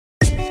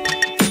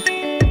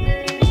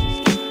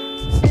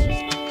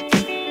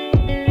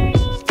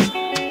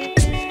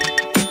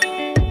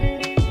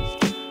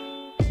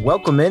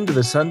Welcome into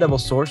the Sun Devil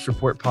Source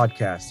Report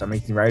podcast. I'm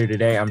Ethan Ryder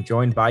today. I'm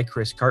joined by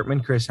Chris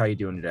Cartman. Chris, how you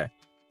doing today?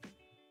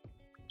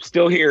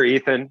 Still here,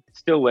 Ethan.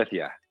 Still with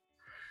you.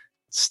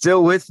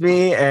 Still with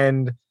me,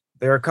 and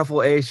there are a couple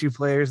ASU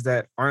players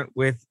that aren't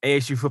with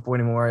ASU football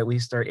anymore, at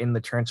least are in the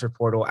transfer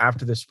portal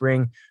after the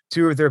spring.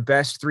 Two of their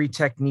best three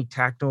technique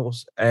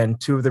tackles and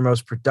two of their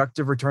most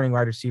productive returning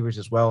wide receivers,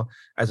 as well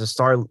as a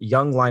star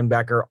young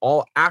linebacker,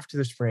 all after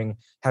the spring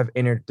have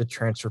entered the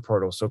transfer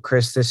portal. So,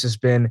 Chris, this has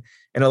been,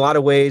 in a lot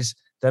of ways,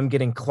 them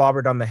getting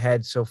clobbered on the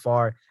head so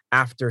far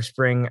after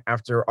spring,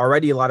 after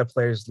already a lot of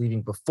players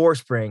leaving before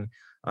spring.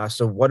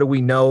 So what do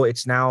we know?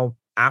 It's now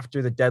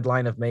after the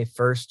deadline of May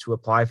 1st to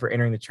apply for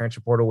entering the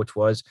transfer portal, which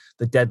was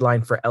the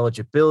deadline for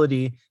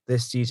eligibility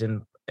this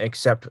season,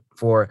 except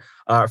for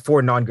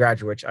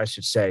non-graduates, I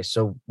should say.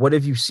 So what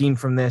have you seen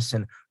from this,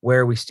 and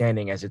where are we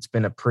standing, as it's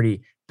been a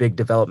pretty big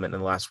development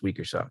in the last week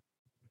or so?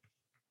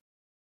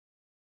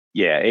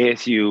 Yeah,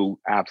 ASU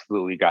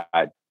absolutely got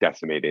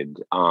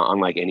decimated,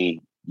 unlike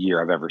any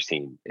year I've ever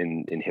seen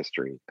in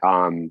history.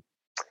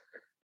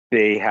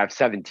 They have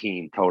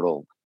 17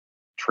 total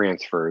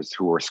transfers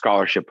who were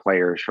scholarship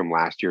players from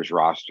last year's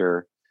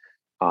roster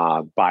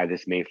by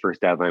this May 1st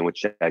deadline,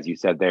 which, as you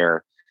said,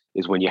 there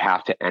is when you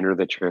have to enter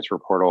the transfer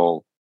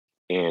portal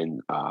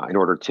and in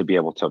order to be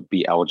able to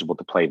be eligible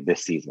to play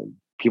this season.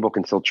 People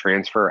can still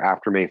transfer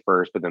after May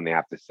 1st, but then they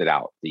have to sit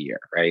out the year,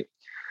 right?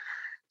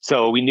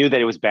 So we knew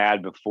that it was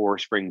bad before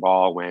spring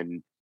ball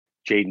when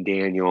Jaden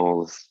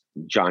Daniels,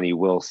 Johnny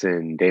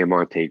Wilson,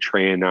 Diamante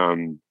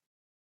Tranum,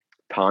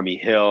 Tommy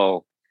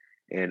Hill,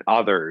 and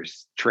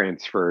others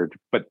transferred.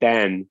 But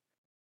then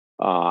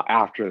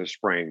after the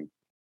spring,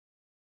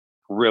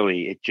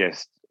 really, it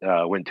just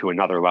went to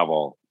another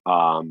level.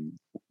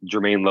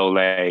 Jermaine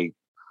Lole,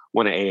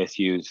 one of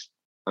ASU's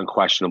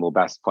unquestionable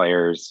best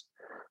players,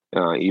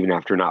 even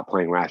after not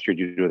playing last year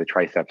due to the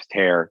triceps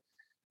tear,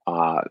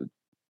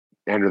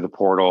 entered the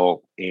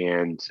portal,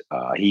 and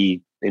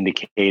he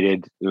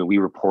indicated, we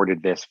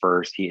reported this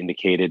first, he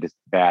indicated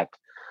that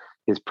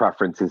his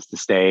preference is to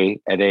stay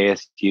at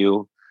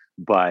ASU,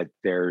 but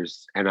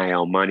there's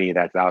NIL money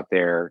that's out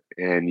there,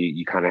 and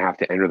you kind of have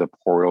to enter the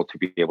portal to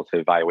be able to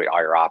evaluate all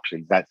your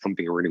options. That's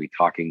something we're going to be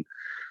talking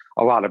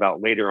a lot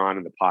about later on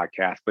in the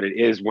podcast, but it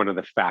is one of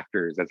the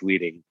factors that's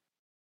leading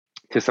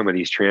to some of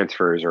these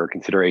transfers or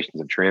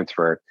considerations of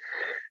transfer.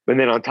 But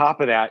then on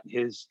top of that,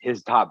 his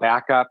top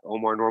backup,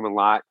 Omar Norman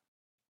Lott,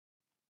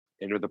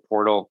 entered the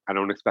portal. I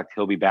don't expect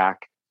he'll be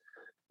back.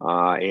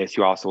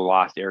 ASU also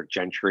lost Eric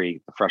Gentry,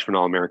 the freshman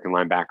All-American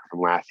linebacker from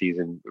last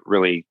season.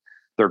 Really,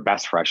 their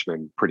best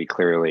freshman, pretty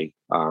clearly,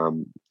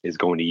 is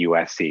going to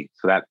USC.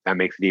 So that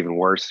makes it even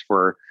worse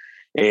for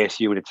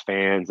ASU and its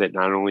fans, that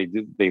not only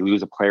do they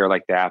lose a player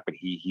like that, but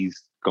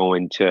he's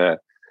going to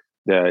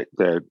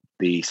the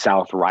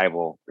South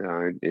rival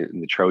in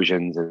the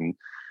Trojans. And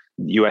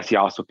USC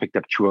also picked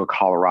up two of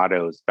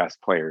Colorado's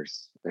best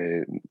players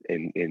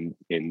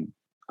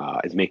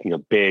is making a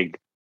big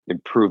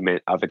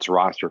improvement of its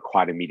roster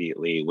quite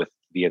immediately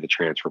via the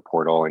transfer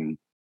portal. And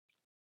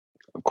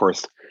of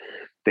course,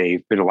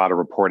 they've been a lot of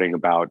reporting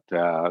about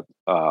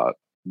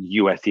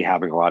USC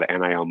having a lot of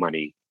NIL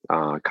money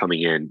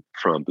coming in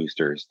from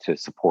boosters to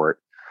support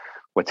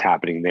what's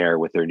happening there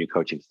with their new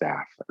coaching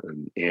staff.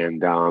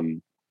 And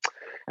then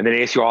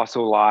ASU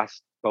also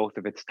lost both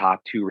of its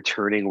top two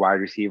returning wide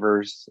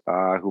receivers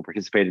who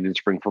participated in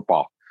spring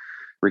football.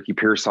 Ricky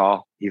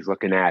Pearsall, he's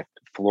looking at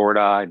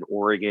Florida and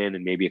Oregon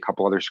and maybe a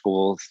couple other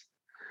schools.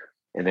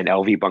 And then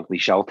LV Bunkley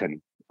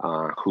Shelton,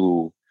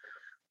 who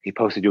he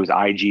posted to his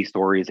IG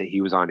stories that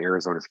he was on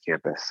Arizona's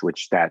campus,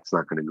 which that's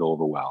not going to go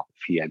over well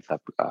if he ends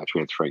up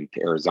transferring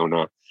to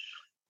Arizona.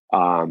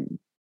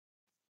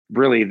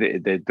 Really,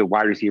 the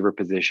wide receiver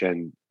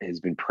position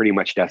has been pretty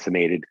much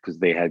decimated because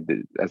they had,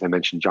 as I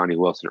mentioned, Johnny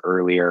Wilson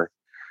earlier,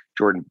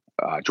 Jordan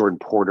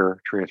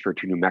Porter transferred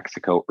to New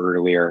Mexico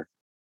earlier.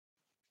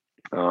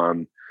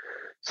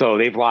 So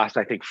they've lost,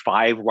 I think,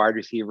 5 wide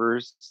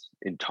receivers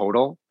in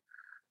total,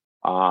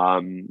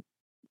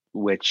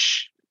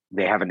 which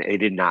they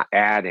did not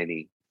add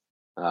any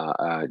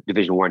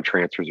Division I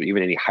transfers or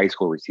even any high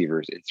school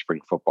receivers in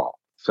spring football.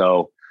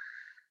 So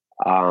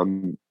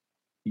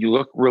you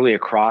look really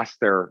across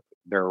their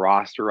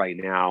roster right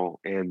now,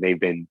 and they've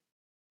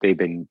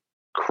been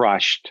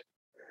crushed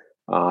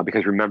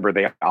because remember,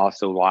 they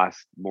also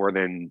lost more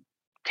than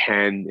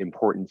 10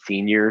 important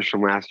seniors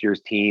from last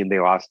year's team. They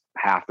lost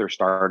half their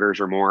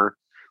starters or more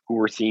who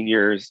were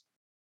seniors.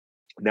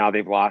 Now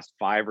they've lost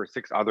 5 or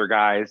 6 other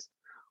guys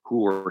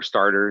who were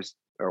starters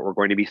or were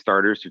going to be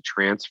starters to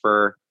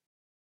transfer.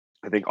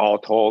 I think all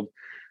told,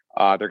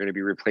 they're going to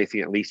be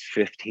replacing at least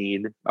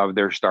 15 of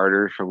their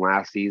starters from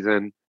last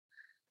season.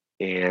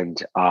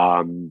 And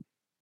I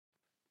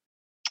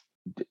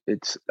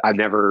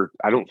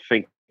don't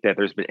think that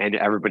there's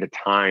ever been a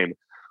time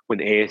when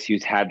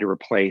ASU's had to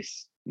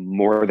replace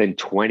more than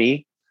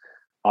 20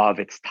 of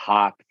its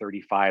top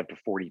 35 to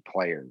 40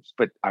 players.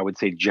 But I would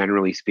say,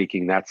 generally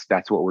speaking, that's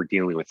what we're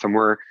dealing with.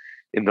 Somewhere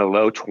in the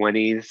low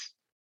 20s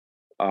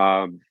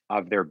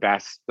of their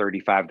best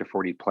 35 to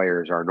 40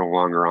 players are no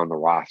longer on the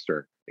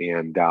roster.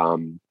 And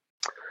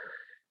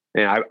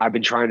I've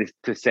been trying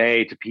to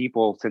say to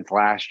people since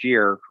last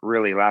year,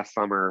 really last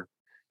summer,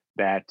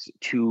 that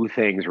two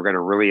things were going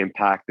to really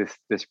impact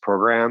this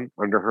program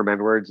under Herm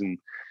Edwards, and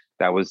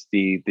that was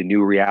the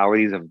new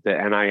realities of the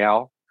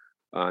NIL,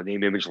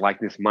 name, image,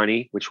 likeness,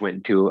 money, which went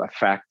into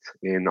effect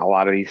in a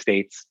lot of these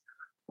states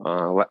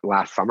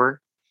last summer,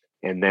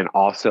 and then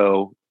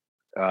also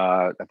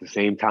at the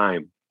same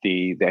time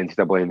the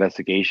NCAA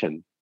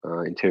investigation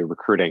into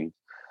recruiting,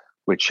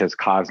 which has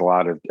caused a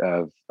lot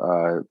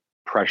of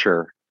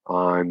pressure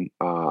on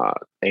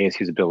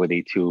ASU's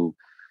ability to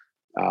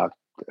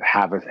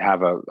have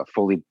a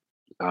fully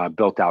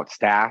built out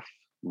staff.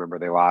 Remember,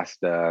 they lost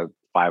 5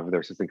 of their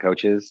assistant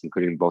coaches,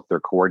 including both their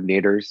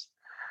coordinators,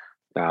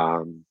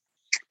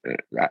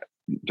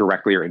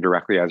 directly or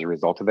indirectly as a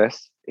result of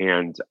this.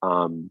 And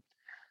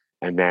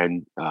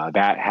then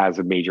that has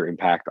a major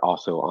impact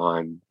also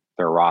on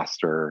their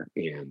roster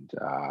and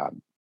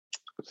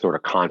sort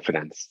of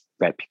confidence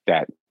that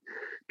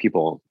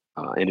people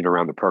in and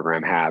around the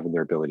program have in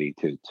their ability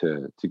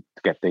to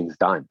get things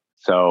done.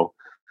 So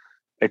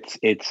it's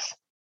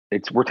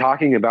we're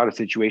talking about a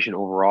situation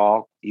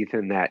overall,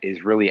 Ethan, that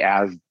is really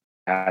as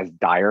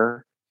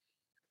dire.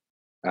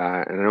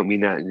 And I don't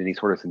mean that in any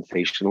sort of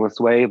sensationalist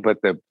way,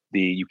 but the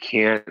you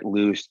can't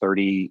lose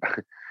 30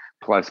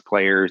 plus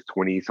players,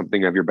 20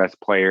 something of your best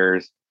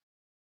players,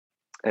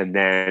 and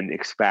then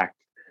expect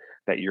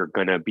that you're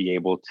going to be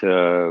able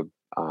to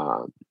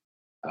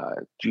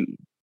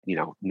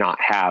not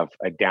have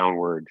a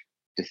downward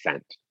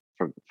descent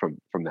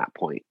from that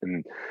point.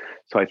 And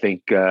so I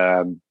think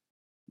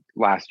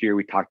last year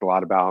we talked a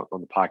lot about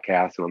on the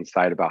podcast and on the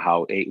site about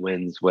how 8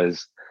 wins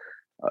was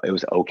it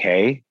was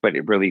okay, but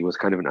it really was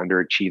kind of an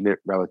underachievement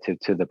relative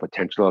to the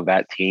potential of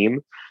that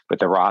team. But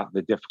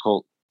the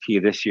difficulty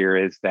this year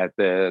is that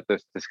the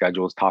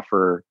schedule is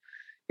tougher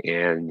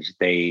and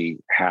they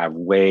have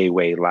way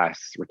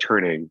less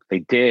returning. They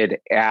did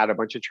add a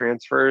bunch of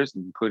transfers,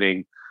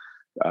 including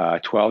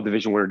 12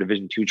 Division I or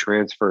Division II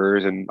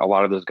transfers, and a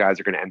lot of those guys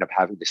are going to end up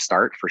having to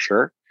start for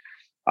sure.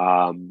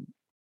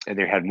 And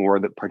they had more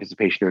of the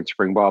participation in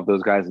spring ball of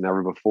those guys than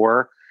ever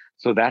before.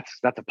 So that's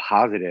a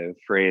positive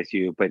for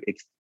ASU, but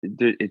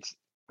it's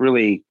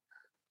really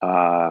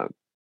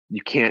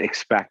you can't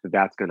expect that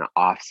that's going to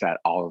offset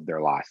all of their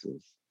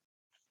losses.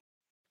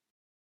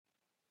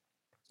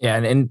 Yeah,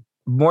 and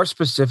more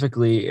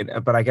specifically,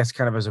 but I guess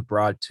kind of as a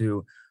broad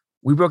too,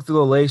 we broke the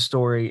Lele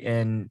story,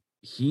 and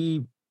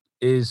he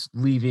is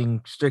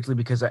leaving strictly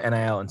because of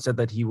NIL, and said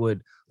that he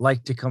would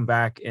like to come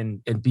back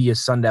and be a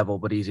Sun Devil,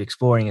 but he's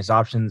exploring his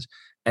options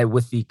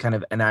with the kind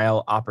of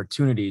NIL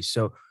opportunities.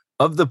 So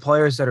of the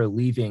players that are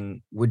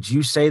leaving, would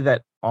you say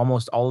that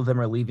almost all of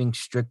them are leaving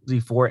strictly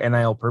for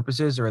NIL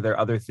purposes, or are there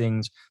other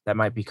things that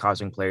might be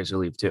causing players to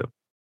leave too?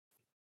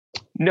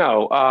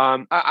 No,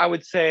 I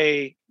would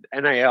say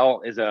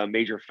NIL is a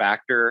major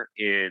factor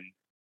in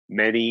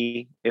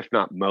many, if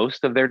not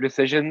most, of their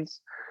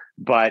decisions.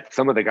 But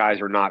some of the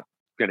guys are not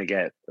going to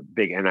get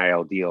big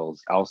NIL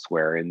deals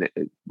elsewhere, and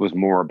it was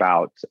more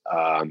about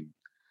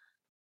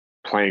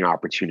playing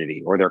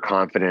opportunity or their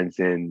confidence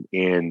in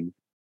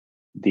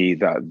the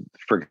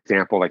for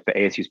example, like the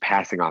ASU's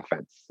passing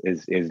offense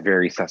is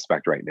very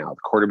suspect right now.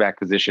 The quarterback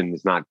position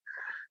is not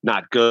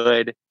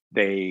good.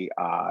 The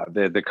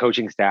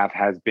coaching staff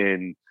has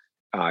been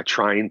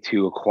trying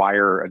to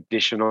acquire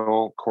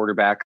additional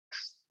quarterbacks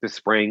this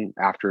spring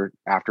after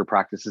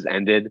practices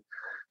ended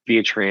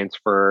via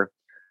transfer.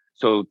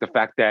 So the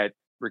fact that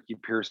Ricky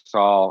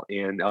Pearsall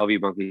and LV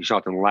Bunkley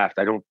Shelton left,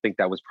 I don't think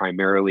that was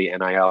primarily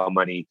NIL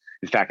money.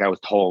 In fact, I was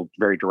told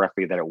very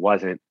directly that it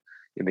wasn't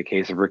in the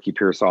case of Ricky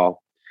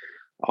Pearsall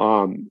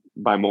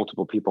by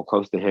multiple people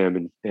close to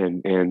him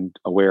and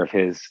aware of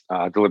his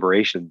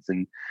deliberations.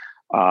 And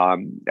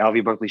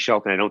LV Bunkley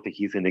Shelton, I don't think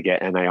he's going to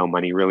get NIL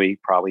money really,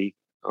 probably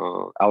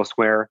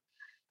elsewhere.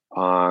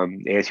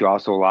 ASU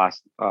also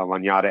lost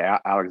Lanyata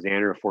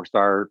Alexander,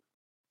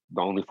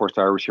 the only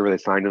 4-star receiver they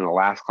signed in the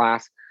last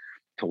class,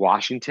 to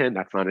Washington.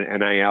 That's not an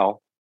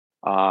NIL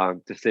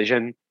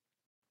decision.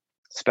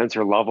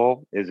 Spencer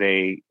Lovell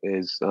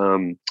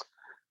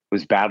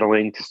was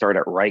battling to start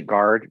at right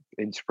guard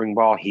in spring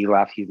ball. He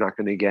left. He's not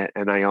going to get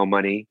NIL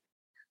money.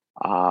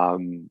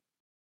 And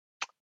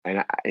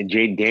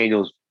Jaden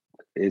Daniels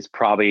is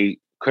probably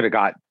could have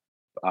got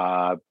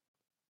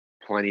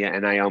plenty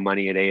of NIL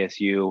money at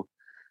ASU.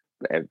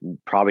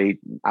 Probably,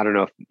 I don't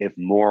know if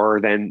more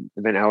than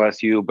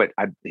LSU, but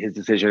his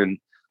decision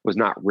was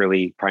not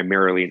really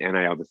primarily an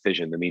NIL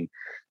decision. I mean,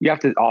 you have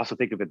to also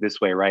think of it this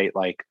way, right?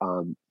 Like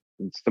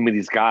some of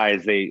these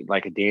guys, they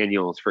like a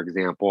Daniels, for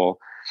example,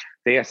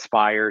 they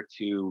aspire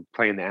to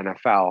play in the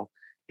NFL.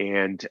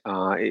 And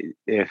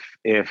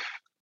if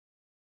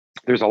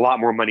there's a lot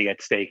more money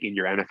at stake in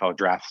your NFL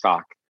draft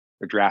stock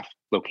or draft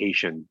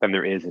location than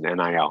there is in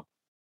NIL.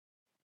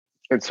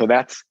 And so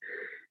that's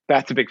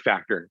a big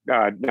factor.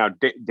 Now,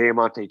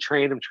 Diamante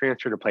Traynham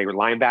transferred to play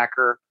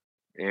linebacker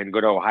and go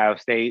to Ohio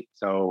State.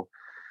 So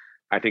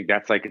I think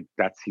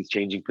he's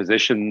changing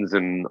positions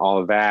and all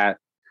of that.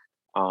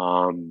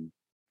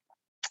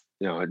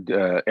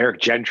 Eric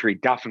Gentry,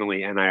 definitely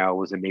NIL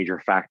was a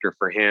major factor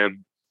for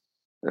him.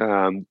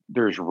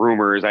 There's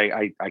rumors.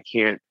 I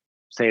can't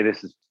say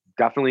this is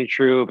definitely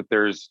true, but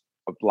there's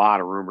a lot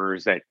of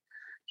rumors that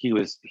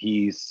he's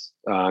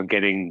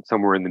getting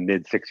somewhere in the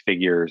mid six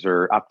figures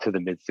or up to the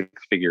mid six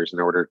figures in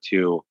order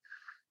to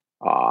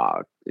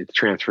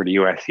transfer to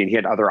USC. And he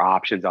had other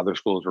options. Other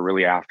schools were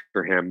really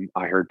after him.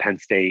 I heard Penn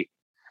State,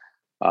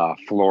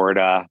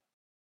 Florida,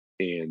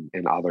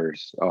 and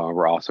others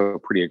were also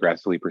pretty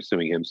aggressively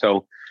pursuing him.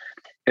 So,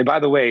 and by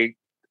the way,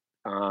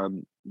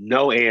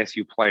 no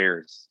ASU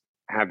players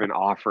have been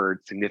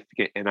offered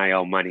significant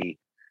NIL money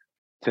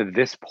to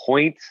this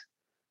point,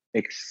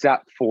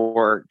 except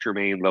for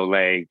Jermaine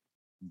Lole,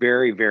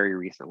 very, very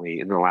recently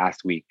in the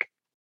last week,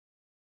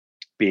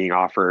 being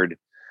offered.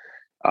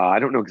 I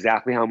don't know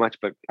exactly how much,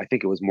 but I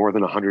think it was more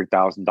than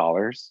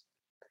 $100,000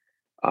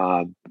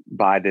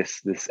 by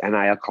this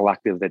NIL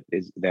collective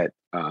that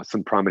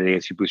some prominent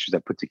ASU boosters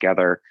have put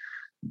together.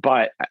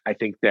 But I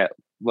think that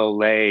Lole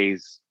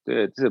plays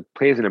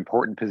an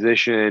important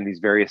position. He's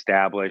very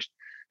established.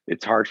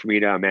 It's hard for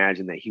me to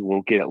imagine that he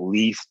won't get at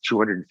least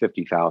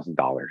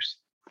 $250,000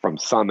 from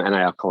some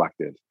NIL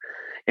collective.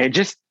 And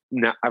just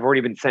now, I've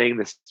already been saying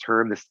this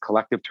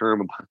collective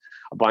term,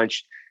 a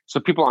bunch, so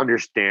people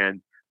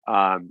understand.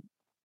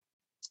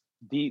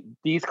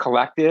 These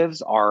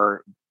collectives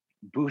are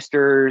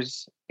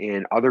boosters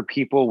and other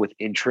people with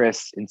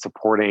interests in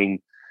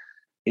supporting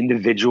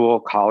individual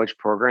college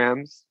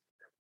programs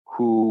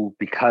who,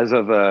 because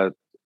of the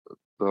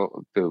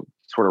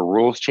sort of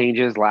rules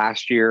changes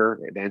last year,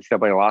 the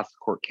NCAA lost the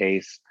court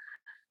case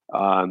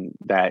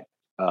that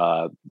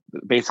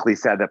basically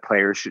said that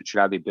players should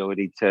have the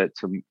ability to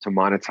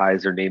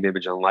monetize their name,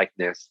 image, and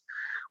likeness,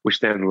 which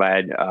then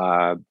led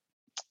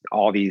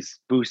all these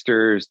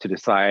boosters to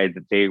decide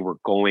that they were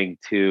going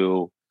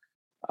to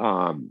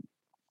kind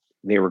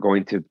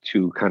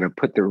of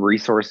put their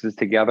resources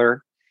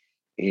together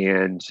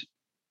and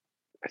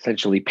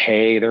essentially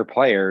pay their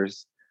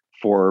players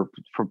for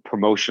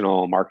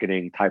promotional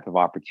marketing type of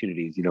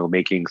opportunities,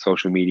 making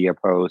social media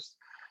posts,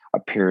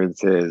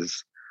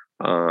 appearances,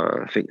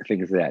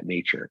 things of that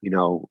nature,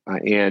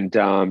 and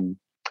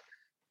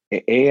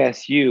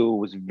ASU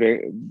was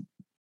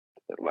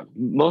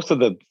most of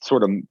the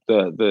sort of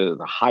the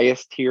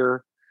highest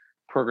tier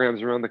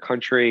programs around the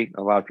country.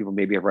 A lot of people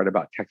maybe have read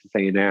about Texas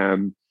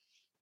A&M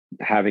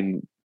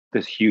having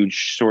this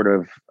huge sort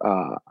of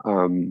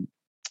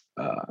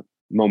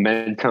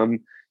momentum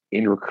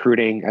in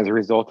recruiting as a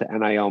result of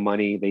NIL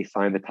money. They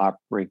signed the top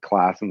ranked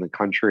class in the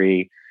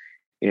country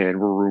and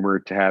were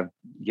rumored to have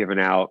given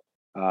out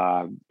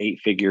 8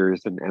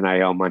 figures in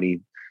NIL money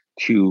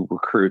to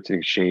recruits in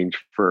exchange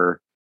for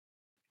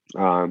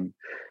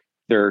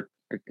their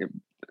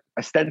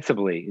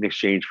ostensibly in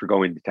exchange for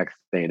going to Texas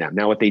A&M.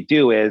 Now, what they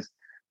do is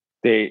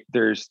they're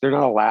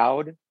not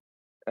allowed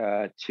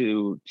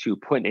to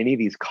put in any of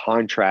these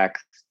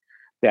contracts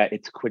that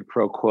it's quid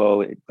pro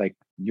quo, like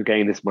you're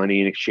getting this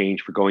money in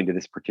exchange for going to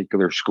this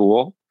particular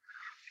school.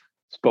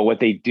 But what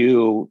they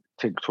do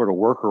to sort of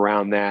work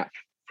around that,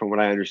 from what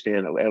I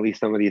understand, at least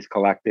some of these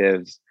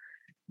collectives,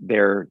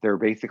 they're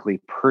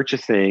basically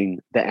purchasing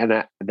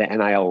the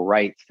NIL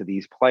rights to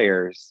these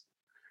players,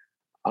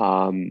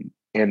 and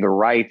the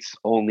rights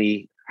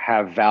only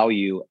have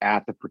value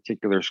at the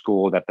particular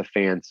school that the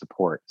fans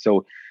support.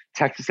 So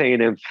Texas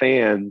A&M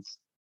fans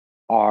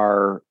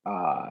are,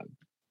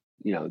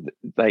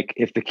 like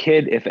if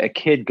a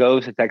kid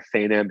goes to Texas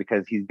A&M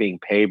because he's being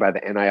paid by the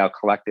NIL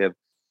collective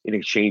in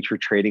exchange for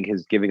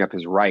giving up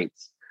his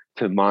rights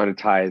to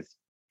monetize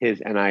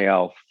his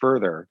NIL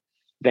further,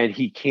 then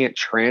he can't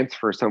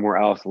transfer somewhere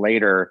else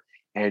later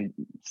and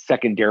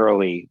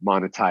secondarily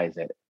monetize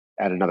it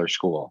at another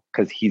school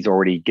because he's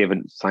already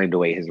signed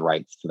away his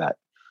rights to that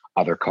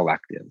other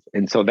collective.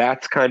 And so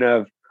that's kind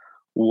of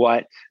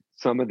what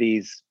some of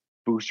these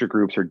booster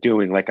groups are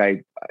doing. Like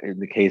in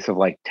the case of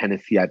like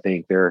Tennessee, I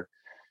think they're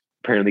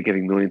apparently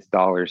giving millions of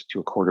dollars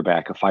to a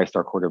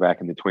 5-star quarterback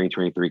in the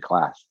 2023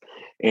 class.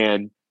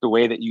 And the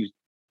way that you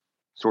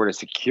sort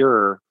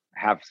of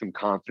have some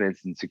confidence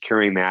in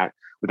securing that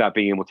without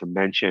being able to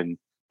mention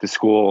the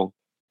school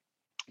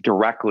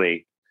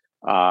directly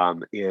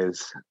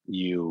is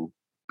you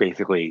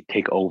basically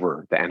take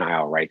over the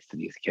NIL rights to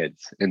these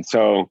kids. And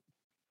so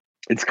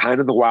it's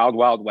kind of the wild,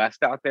 wild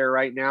west out there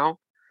right now.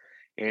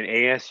 And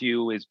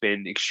ASU has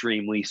been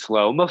extremely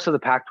slow. Most of the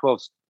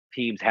Pac-12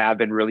 teams have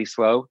been really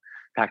slow.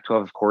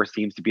 Pac-12, of course,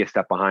 seems to be a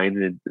step behind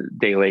and a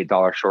day late,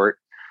 dollar short,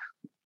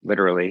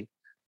 literally,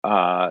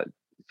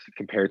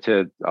 compared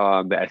to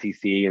the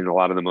SEC and a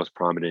lot of the most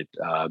prominent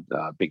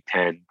Big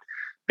 10,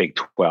 Big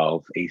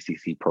 12,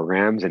 ACC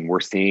programs. And we're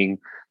seeing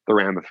the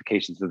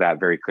ramifications of that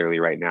very clearly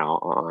right now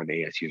on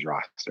ASU's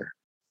roster.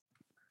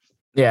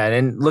 Yeah,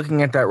 and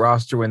looking at that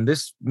roster, when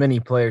this many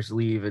players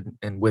leave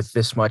and with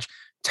this much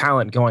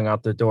talent going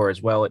out the door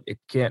as well, it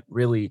can't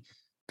really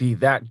be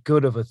that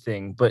good of a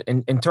thing. But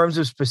in terms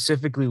of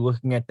specifically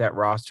looking at that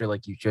roster,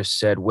 like you just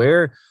said,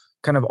 where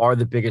kind of are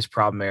the biggest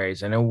problem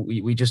areas? I know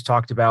we just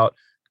talked about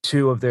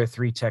two of their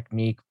three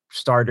technique,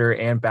 starter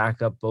and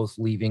backup, both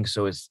leaving.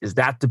 So is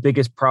that the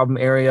biggest problem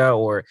area,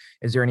 or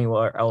is there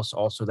anywhere else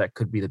also that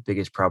could be the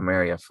biggest problem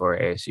area for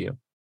ASU?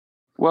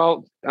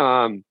 Well,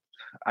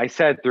 I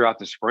said throughout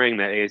the spring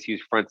that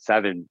ASU's front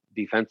seven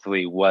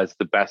defensively was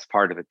the best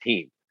part of the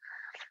team.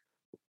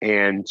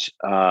 And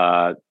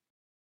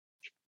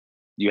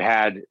you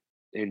had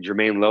in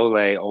Jermaine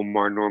Lole,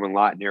 Omar Norman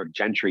Lott, and Eric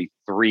Gentry,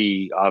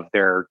 three of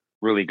their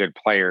really good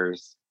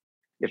players,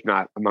 if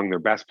not among their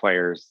best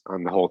players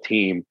on the whole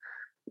team,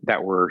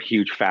 that were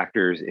huge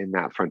factors in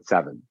that front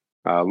seven.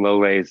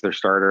 Lole is their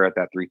starter at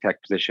that three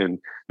tech position.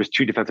 There's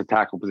two defensive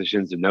tackle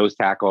positions, the nose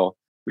tackle,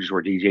 which is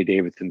where DJ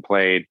Davidson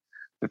played,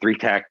 the three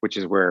tech, which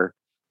is where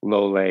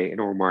Lole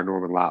and Omar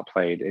Norman Lott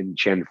played, and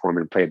Shannon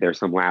Foreman played there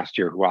some last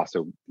year, who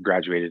also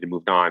graduated and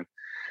moved on,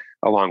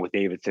 along with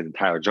Davidson and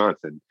Tyler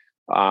Johnson.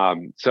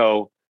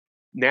 So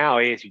now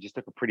ASU just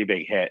took a pretty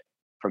big hit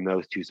from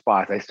those two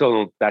spots. I still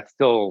don't, that's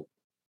still,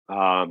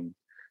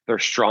 they're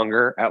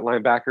stronger at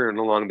linebacker and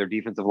along their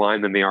defensive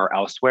line than they are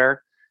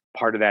elsewhere.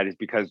 Part of that is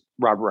because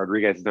Robert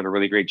Rodriguez has done a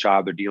really great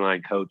job, their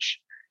D-line coach,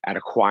 at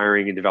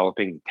acquiring and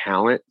developing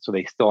talent. So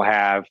they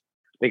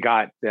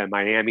got the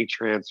Miami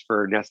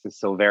transfer, Nesta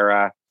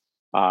Silvera.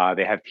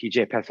 They have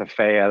TJ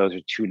Pesafea. Those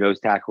are two nose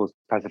tackles.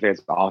 Pesafea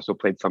has also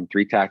played some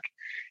three tech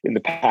in the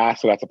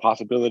past, so that's a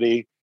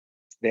possibility.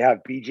 They have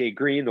BJ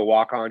Green, the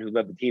walk-on who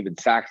led the team in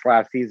sacks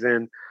last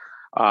season,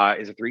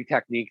 is a three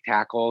technique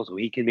tackle, so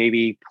he can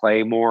maybe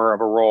play more of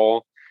a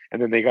role.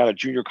 And then they got a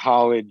junior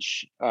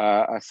college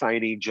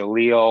assignee,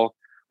 Jaleel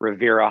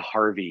Rivera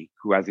Harvey,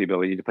 who has the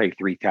ability to play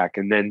three tech.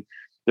 And then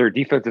their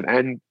defensive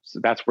end, so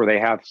that's where they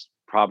have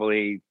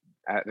probably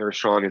they're as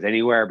strong as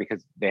anywhere,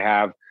 because they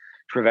have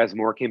Trevez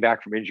Moore came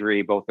back from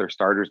injury. Both their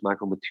starters,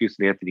 Michael Matus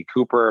and Anthony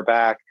Cooper, are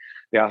back.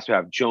 They also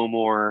have Joe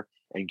Moore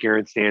and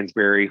Garrett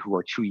Stansberry, who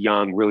are two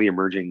young, really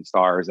emerging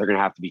stars. They're going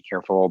to have to be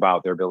careful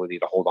about their ability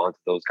to hold on to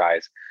those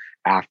guys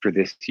after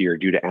this year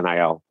due to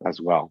NIL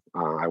as well,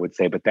 I would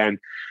say. But then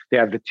they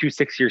have the two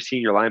 6-year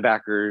senior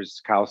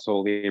linebackers, Kyle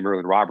Soley and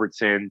Merlin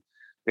Robertson.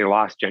 They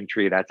lost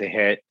Gentry. That's a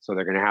hit. So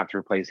they're going to have to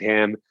replace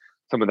him.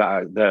 Some of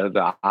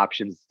the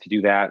options to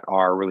do that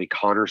are really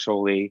Connor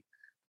Soley,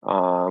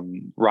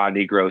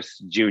 Rodney Gross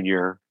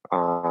Jr.,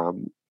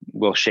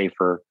 Will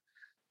Schaefer,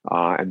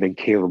 and then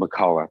Caleb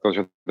McCullough. Those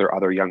are their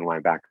other young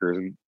linebackers.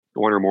 And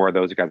one or more of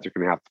those guys are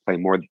going to have to play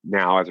more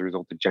now as a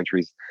result of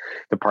Gentry's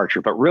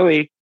departure. But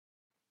really,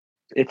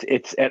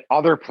 it's at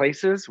other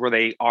places where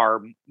they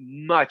are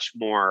much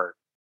more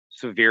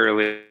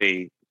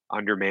severely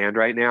undermanned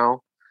right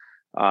now.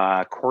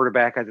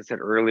 Quarterback, as I said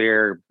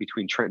earlier,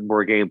 between Trenton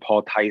Bourguet and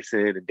Paul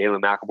Tyson and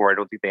Dalen McLemore, I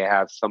don't think they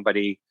have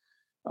somebody,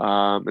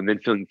 and then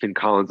Finn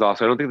Collins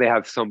also, I don't think they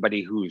have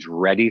somebody who's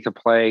ready to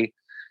play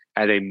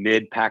at a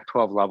mid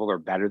Pac-12 level or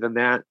better than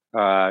that.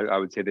 I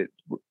would say that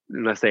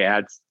unless they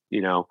add,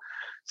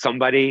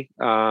 somebody,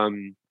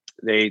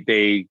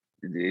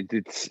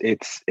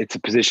 it's a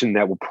position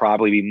that will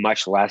probably be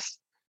much less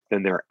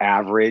than their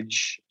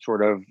average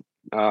sort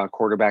of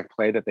quarterback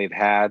play that they've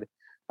had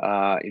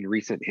in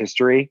recent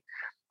history.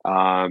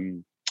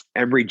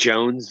 Emory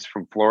Jones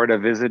from Florida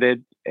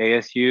visited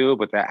ASU,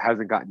 but that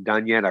hasn't gotten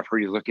done yet. I've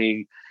heard he's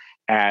looking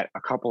at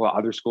a couple of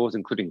other schools,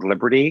 including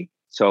Liberty.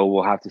 So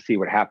we'll have to see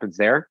what happens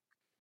there.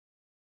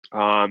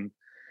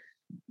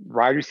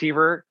 Wide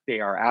receiver,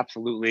 they are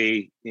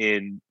absolutely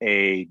in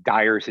a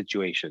dire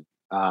situation.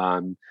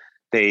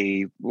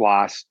 They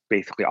lost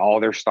basically all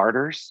their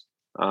starters.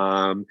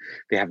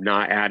 They have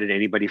not added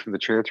anybody from the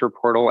transfer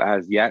portal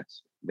as yet.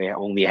 They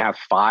only have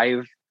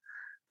 5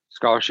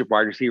 scholarship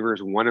wide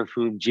receivers, one of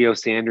whom, Gio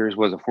Sanders,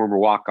 was a former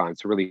walk-on.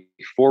 So really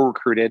 4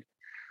 recruited.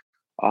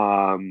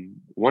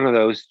 One of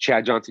those,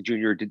 Chad Johnson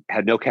Jr.,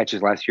 had no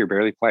catches last year,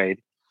 barely played.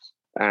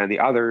 And the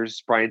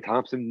others, Brian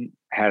Thompson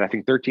had, I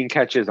think, 13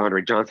 catches,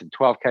 Andre Johnson,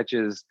 12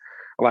 catches,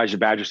 Elijah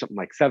Badger, something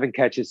like 7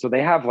 catches. So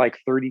they have like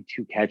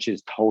 32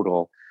 catches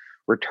total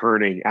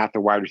returning at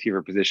the wide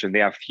receiver position. They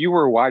have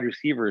fewer wide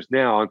receivers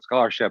now on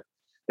scholarship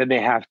than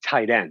they have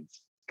tight ends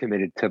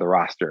committed to the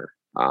roster.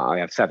 I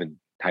have 7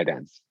 tight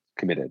ends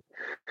committed.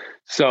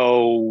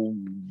 So,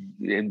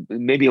 and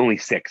maybe only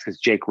 6 because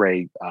Jake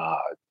Ray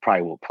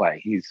probably won't play.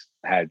 He's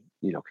had,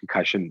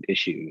 concussion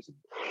issues,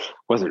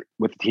 wasn't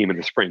with the team in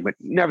the spring. But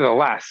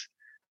nevertheless,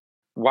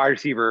 wide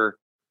receiver,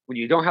 when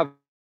you don't have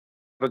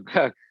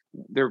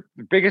their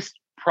biggest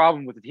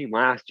problem with the team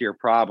last year,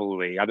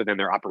 probably other than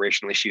their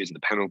operational issues and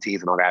the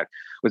penalties and all that,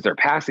 was their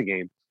passing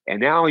game.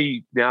 And now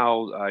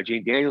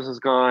Jane Daniels is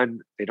gone.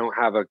 They don't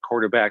have a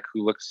quarterback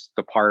who looks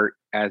the part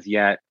as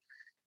yet.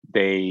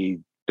 They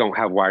don't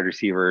have wide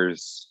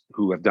receivers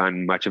who have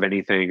done much of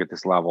anything at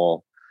this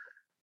level.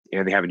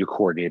 And they have a new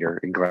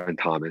coordinator in Glenn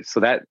Thomas. So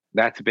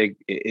that's a big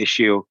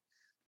issue.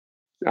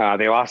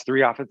 They lost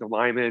 3 offensive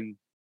linemen,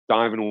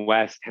 Donovan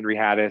West, Henry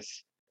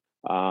Haddis,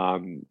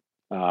 Kellen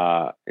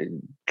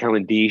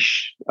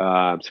Deesh.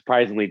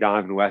 Surprisingly,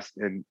 Donovan West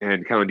and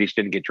Kellen Deesh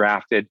didn't get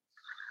drafted.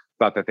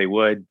 Thought that they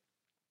would.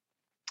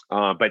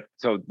 But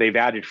so they've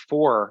added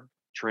 4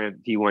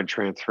 D1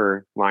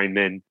 transfer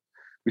lineman.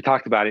 We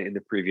talked about it in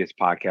the previous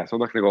podcast, so I'm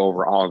not going to go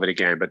over all of it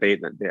again. But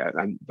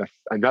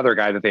another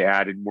guy that they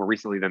added more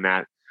recently than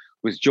that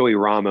was Joey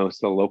Ramos,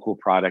 the local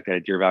product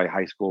at Deer Valley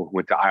High School, who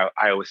went to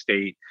Iowa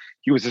State.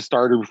 He was a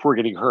starter before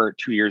getting hurt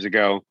 2 years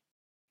ago.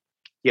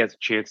 He has a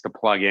chance to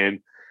plug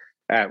in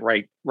at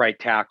right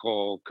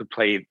tackle, could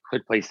play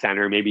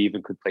center, maybe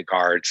even could play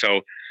guard.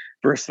 So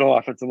versatile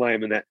offensive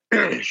lineman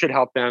that should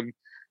help them.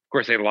 Of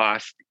course, they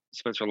lost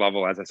Spencer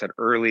Lovell, as I said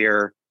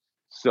earlier.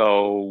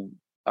 So,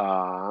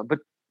 but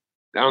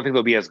I don't think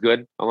they'll be as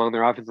good along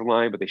their offensive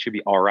line, but they should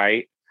be all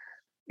right.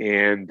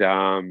 And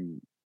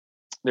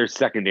their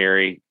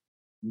secondary,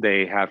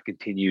 they have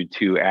continued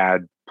to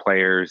add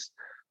players.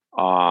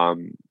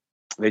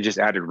 They just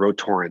added Ro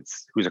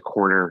Torrance, who's a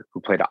corner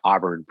who played at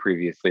Auburn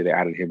previously. They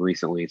added him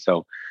recently.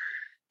 So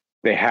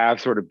they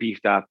have sort of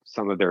beefed up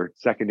some of their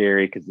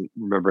secondary because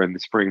remember in the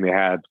spring they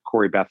had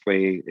Corey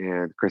Bethley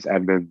and Chris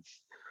Edmonds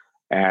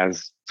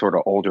as sort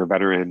of older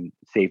veteran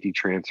safety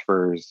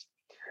transfers.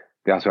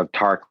 They also have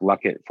Tarek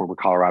Luckett, former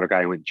Colorado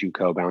guy who went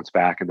JUCO, bounced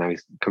back, and now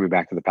he's coming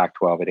back to the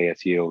Pac-12 at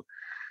ASU.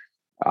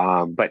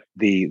 But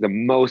the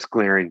most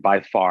glaring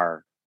by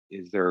far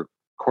is their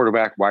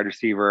quarterback, wide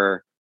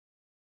receiver,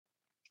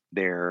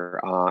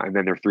 and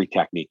then their three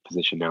technique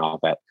position now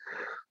that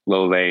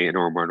Lole and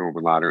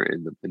Norman Lauder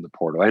in the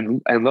portal.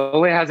 And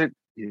Lole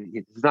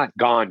he's not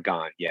gone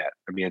yet.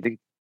 I mean, I think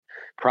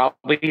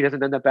probably he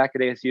doesn't end up back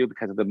at ASU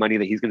because of the money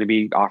that he's going to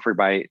be offered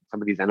by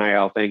some of these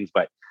NIL things,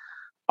 but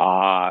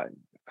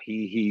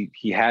he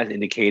has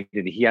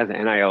indicated he has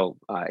an NIL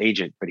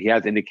agent, but he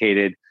has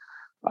indicated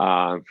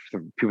for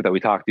people that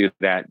we talked to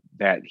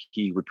that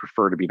he would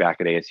prefer to be back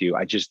at ASU.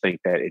 I just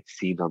think that it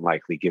seems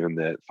unlikely given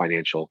the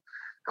financial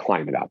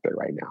climate out there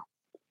right now.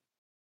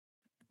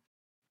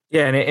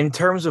 Yeah, and in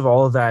terms of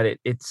all of that,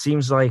 it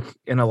seems like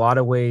in a lot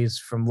of ways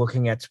from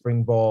looking at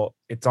spring ball,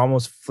 it's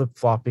almost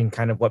flip-flopping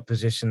kind of what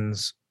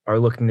positions are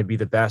looking to be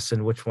the best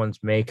and which ones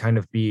may kind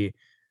of be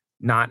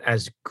not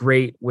as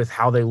great with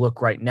how they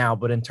look right now.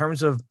 But in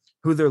terms of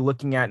who they're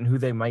looking at and who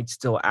they might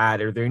still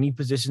add, are there any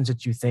positions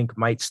that you think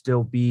might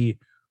still be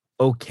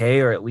okay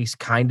or at least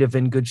kind of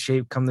in good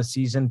shape come the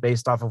season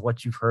based off of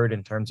what you've heard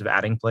in terms of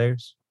adding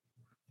players?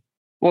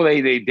 Well,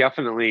 they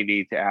definitely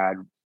need to add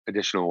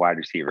additional wide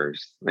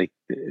receivers, like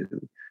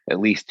at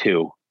least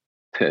two.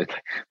 To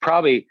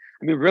probably,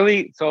 I mean,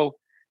 really. So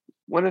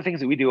one of the things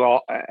that we do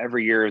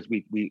every year is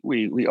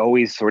we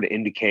always sort of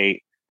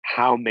indicate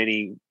how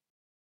many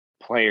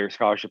players,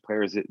 scholarship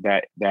players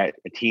that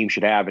a team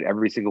should have at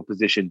every single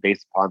position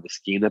based upon the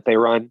scheme that they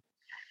run.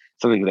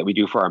 Something that we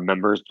do for our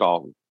members, but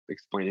I'll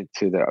explain it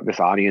to this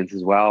audience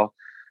as well.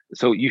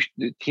 So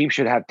the team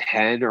should have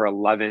 10 or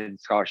 11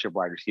 scholarship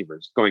wide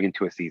receivers going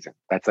into a season.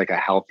 That's like a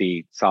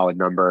healthy, solid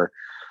number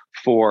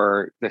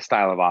for the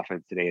style of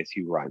offense that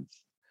ASU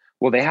runs.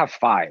 Well, they have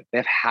 5. They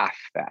have half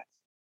that.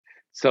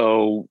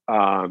 So,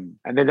 and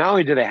then not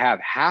only do they have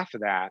half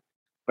of that,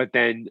 but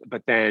then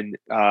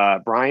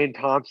Brian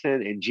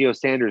Thompson and Geo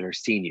Sanders are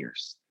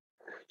seniors.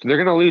 So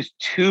they're going to lose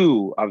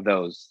 2 of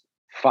those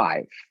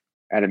 5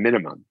 at a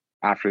minimum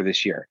after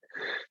this year.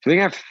 So they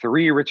have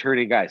 3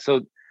 returning guys.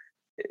 So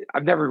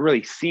I've never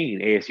really seen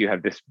ASU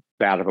have this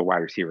bad of a wide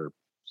receiver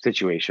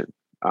situation,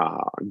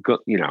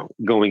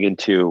 going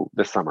into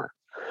the summer.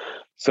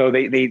 So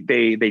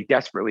they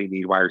desperately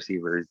need wide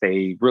receivers.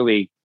 They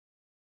really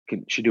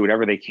should do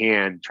whatever they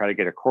can, try to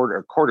get a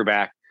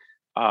quarterback.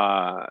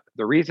 The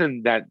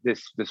reason that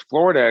this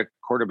Florida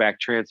quarterback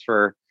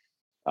transfer,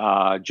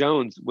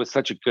 Jones, was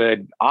such a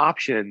good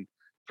option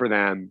for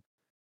them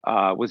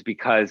was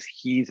because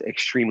he's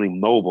extremely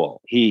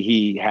mobile.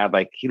 He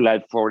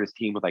led Florida's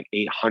team with like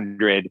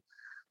 800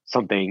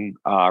 something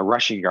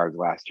rushing yards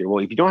last year.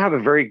 Well, if you don't have a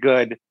very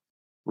good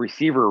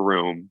receiver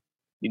room,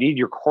 you need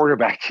your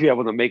quarterback to be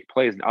able to make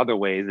plays in other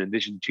ways in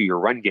addition to your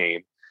run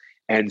game.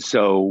 And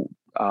so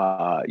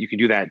you can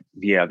do that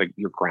via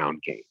your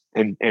ground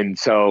game. And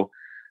so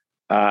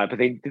but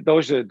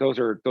those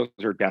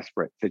are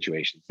desperate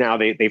situations. Now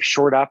they've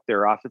shored up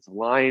their offensive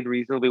line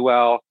reasonably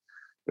well.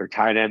 Their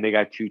tight end, they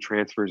got 2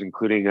 transfers,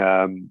 including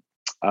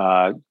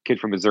a kid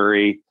from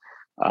Missouri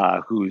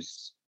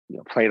who's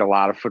played a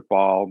lot of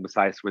football,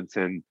 Messiah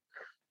Swinson,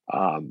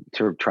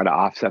 to try to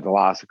offset the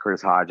loss of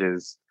Curtis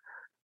Hodges.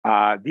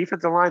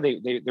 Defensive line,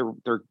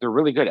 they're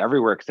really good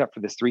everywhere except for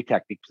this 3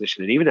 technique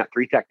position, and even at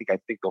 3 technique, I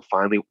think they'll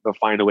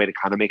find a way to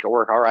kind of make it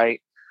work all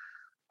right.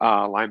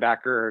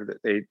 Linebacker,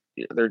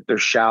 they're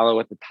shallow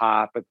at the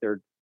top, but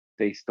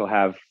they still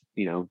have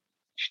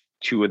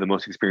 2 of the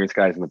most experienced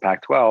guys in the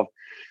Pac-12.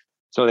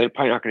 So they're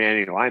probably not going to add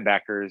any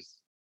linebackers.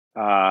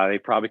 They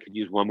probably could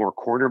use one more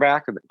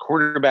cornerback. And the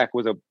cornerback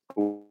was a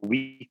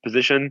weak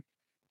position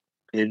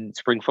in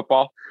spring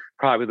football,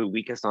 probably the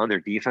weakest on their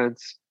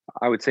defense,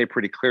 I would say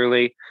pretty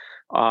clearly.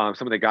 Some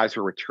of the guys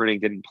who are returning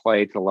didn't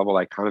play to the level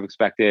I kind of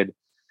expected.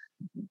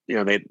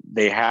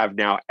 They have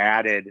now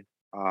added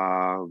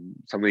some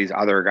of these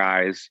other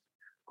guys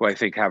who I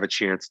think have a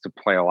chance to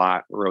play a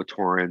lot. Ro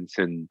Torrance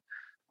and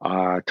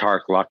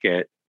Tarek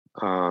Luckett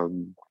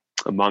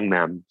among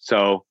them.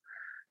 So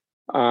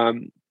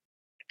Um,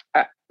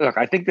 Look,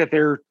 I think that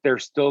they're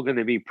still going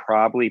to be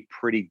probably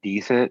pretty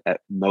decent at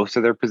most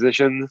of their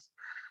positions.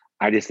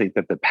 I just think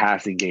that the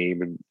passing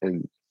game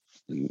and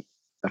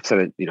I've said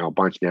it, a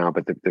bunch now,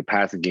 but the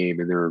passing game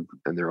and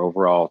their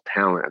overall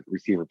talent at the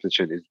receiver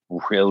position is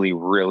really,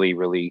 really,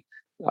 really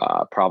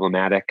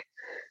problematic.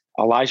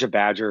 Elijah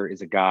Badger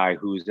is a guy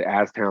who's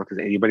as talented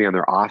as anybody on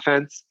their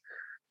offense.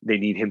 They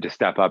need him to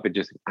step up in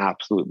just an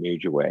absolute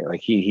major way.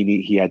 Like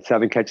he had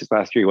 7 catches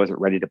last year. He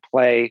wasn't ready to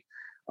play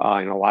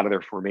in a lot of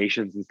their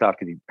formations and stuff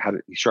because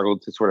he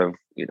struggled to sort of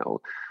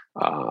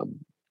um,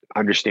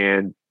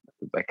 understand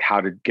like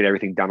how to get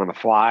everything done on the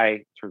fly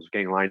in terms of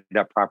getting lined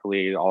up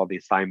properly, all the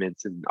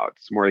assignments and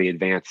some more of the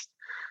advanced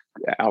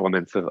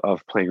elements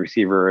of playing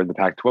receiver in the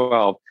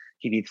Pac-12.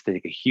 He needs to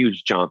take a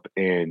huge jump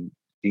and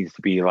needs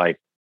to be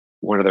like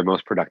one of their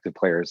most productive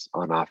players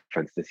on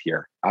offense this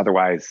year.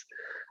 Otherwise,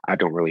 I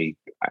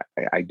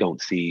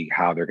don't see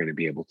how they're going to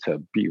be able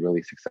to be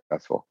really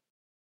successful.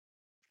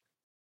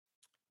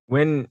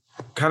 When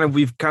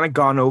we've kind of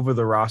gone over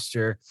the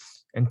roster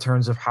in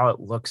terms of how it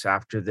looks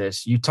after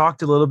this, you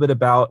talked a little bit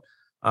about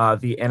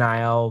the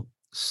NIL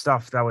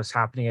stuff that was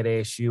happening at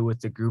ASU with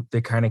the group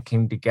that kind of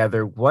came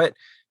together. What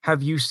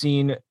have you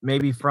seen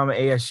maybe from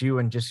ASU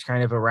and just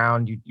kind of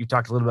around? You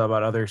talked a little bit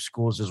about other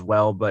schools as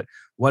well, but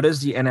what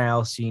does the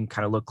NIL scene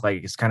kind of look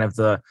like? It's kind of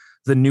the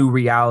new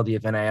reality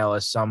of NIL,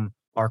 as some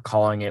are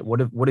calling it. What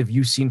have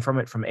you seen from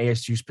it from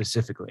ASU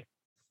specifically?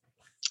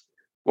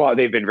 Well,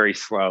 they've been very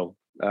slow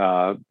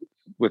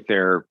with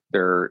their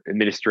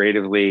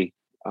administratively.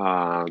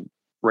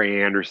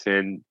 Ray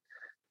Anderson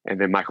and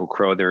then Michael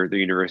Crow, their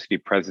university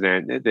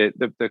president.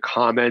 The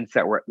comments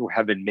that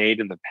have been made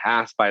in the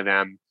past by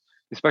them,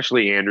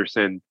 especially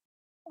Anderson,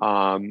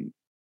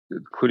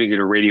 including in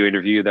a radio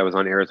interview that was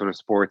on Arizona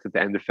Sports at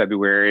the end of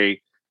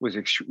February, was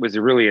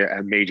really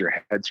a major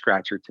head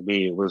scratcher to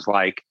me. It was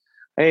like,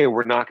 hey,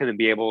 we're not going to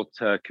be able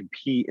to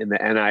compete in the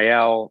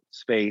NIL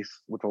space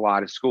with a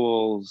lot of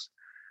schools,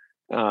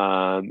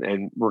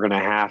 and we're going to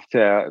have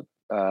to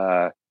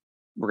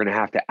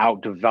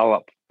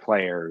outdevelop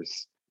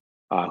players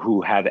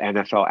who have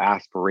NFL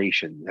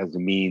aspirations as a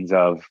means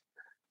of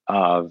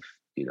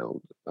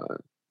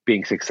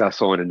being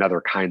successful in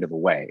another kind of a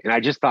way. And I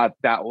just thought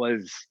that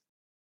was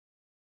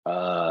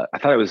I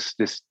thought it was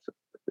just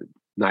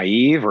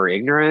naive or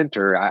ignorant,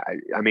 or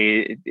I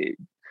mean,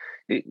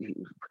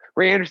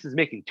 Ray Anderson's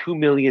making $2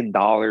 million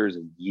a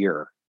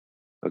year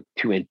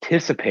to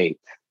anticipate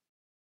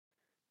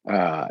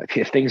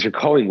if things are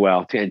going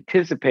well, to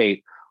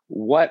anticipate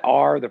what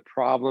are the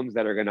problems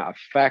that are going to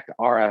affect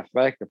our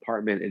athletic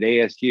department at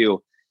ASU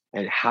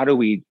and how do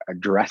we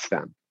address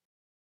them?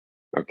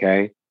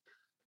 Okay.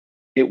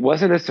 It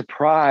wasn't a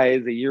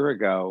surprise a year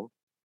ago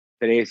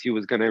that ASU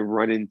was going to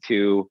run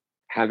into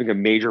having a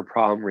major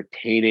problem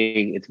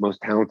retaining its most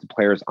talented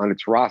players on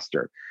its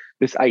roster.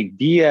 This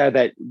idea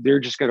that they're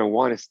just going to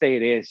want to stay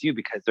at ASU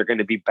because they're going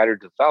to be better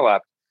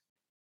developed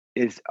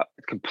is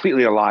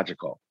completely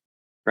illogical,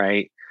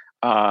 right?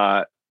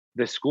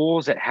 The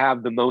schools that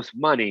have the most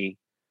money,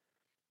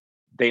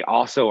 they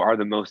also are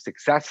the most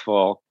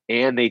successful,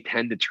 and they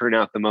tend to turn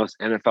out the most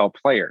NFL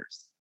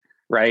players,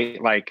 right?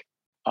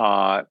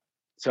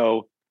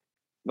 So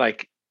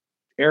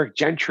Eric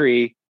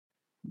Gentry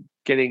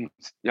getting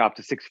up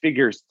to 6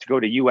 figures to go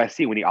to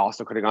USC when he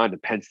also could have gone to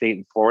Penn State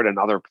and Florida and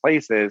other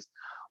places.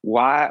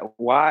 Why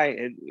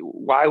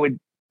would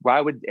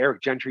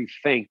Eric Gentry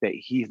think that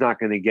he's not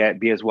going to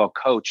be as well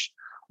coached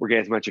or get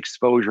as much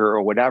exposure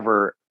or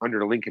whatever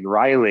under Lincoln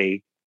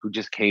Riley, who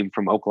just came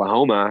from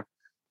Oklahoma,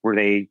 where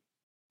they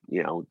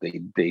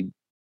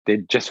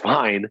did just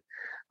fine,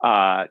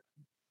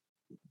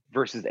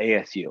 versus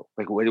ASU?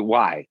 Like,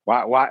 why?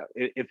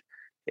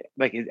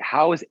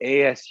 How is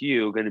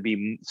ASU going to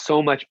be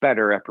so much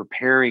better at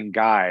preparing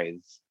guys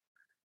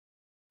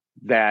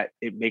that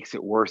it makes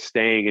it worth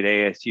staying at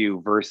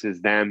ASU versus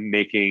them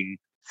making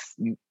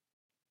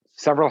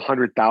several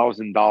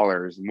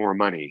 $100,000 more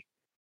money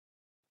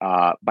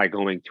by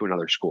going to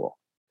another school?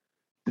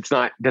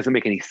 Doesn't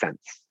make any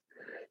sense.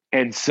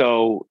 And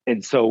so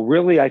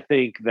really, I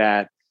think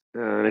that,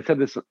 and I said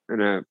this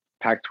in a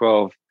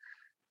Pac-12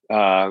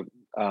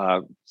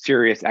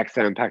 Sirius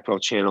XM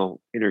Pac-12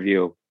 channel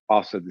interview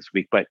also this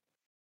week, but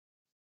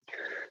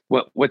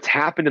what's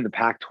happened in the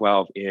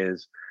Pac-12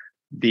 is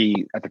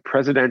at the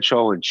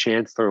presidential and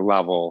chancellor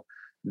level,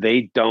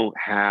 they don't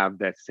have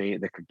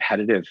the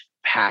competitive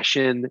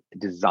passion,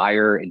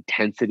 desire,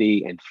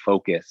 intensity, and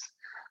focus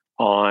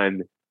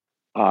on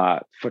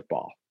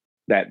football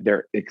that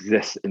there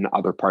exists in the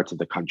other parts of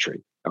the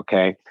country.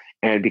 Okay.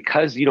 And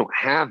because you don't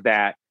have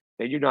that,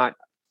 then you're not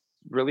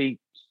really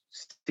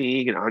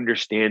seeing and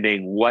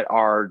understanding what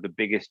are the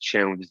biggest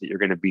challenges that you're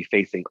going to be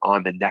facing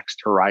on the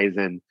next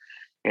horizon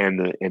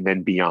and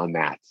then beyond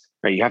that,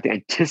 right? You have to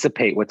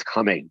anticipate what's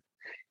coming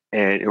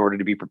and in order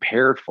to be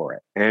prepared for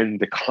it. And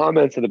the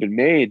comments that have been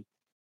made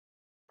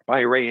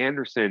by Ray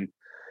Anderson,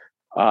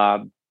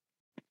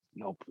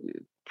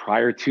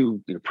 prior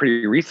to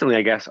pretty recently,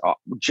 I guess,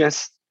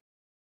 just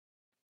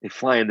They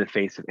fly in the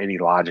face of any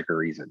logic or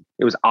reason.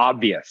 It was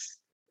obvious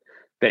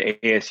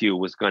that ASU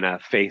was going to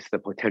face the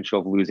potential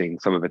of losing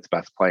some of its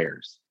best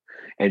players,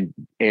 and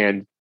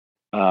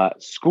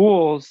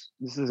schools.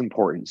 This is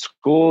important.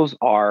 Schools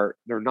are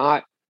they're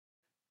not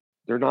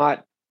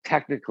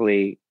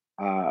technically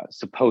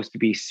supposed to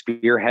be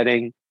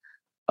spearheading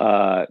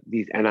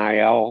these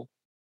NIL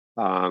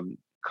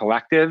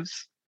collectives,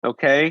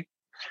 okay?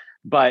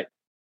 But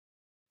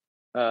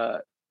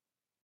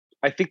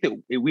I think that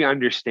we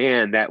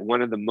understand that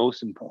one of the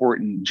most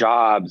important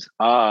jobs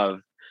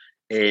of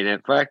an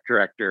athletic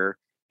director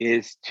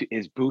is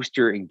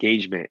booster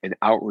engagement and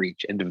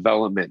outreach and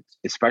development,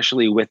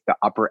 especially with the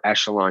upper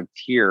echelon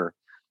tier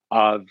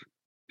of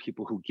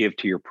people who give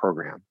to your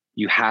program.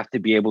 You have to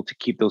be able to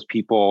keep those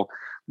people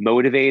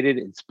motivated,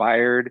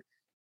 inspired,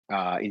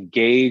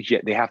 engaged.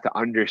 They have to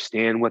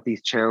understand what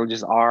these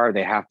challenges are.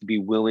 They have to be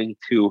willing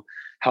to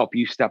help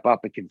you step up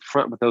and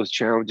confront what those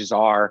challenges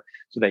are,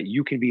 so that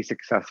you can be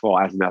successful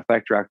as an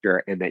athletic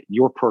director, and that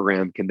your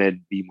program can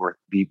then be more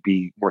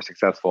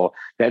successful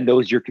than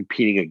those you're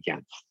competing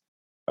against.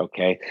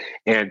 Okay,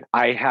 and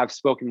I have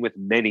spoken with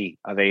many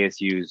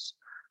ASU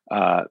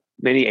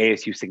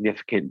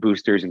significant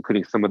boosters,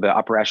 including some of the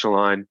upper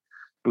echelon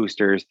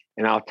boosters,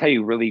 and I'll tell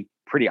you really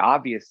pretty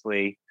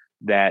obviously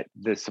that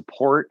the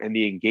support and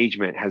the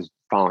engagement has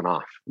fallen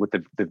off with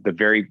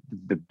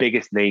the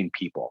biggest name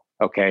people.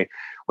 Okay,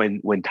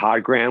 when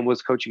Todd Graham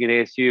was coaching at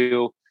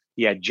ASU,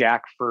 he had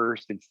Jack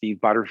First and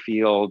Steve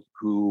Butterfield,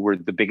 who were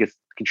the biggest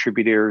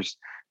contributors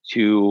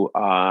to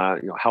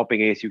helping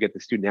ASU get the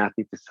student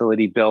athlete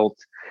facility built,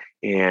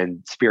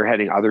 and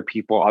spearheading other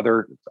people,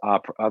 other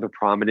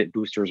prominent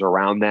boosters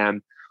around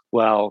them.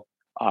 Well,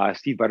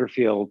 Steve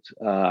Butterfield,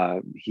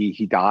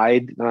 he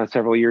died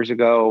several years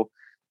ago.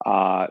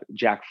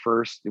 Jack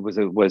First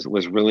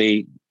was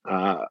really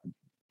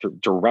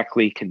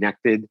directly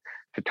connected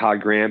to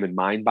Todd Graham and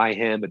mined by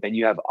him. But then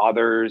you have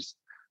others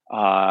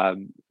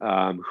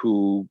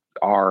who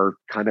are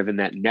kind of in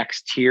that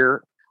next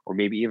tier, or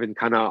maybe even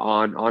kind of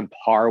on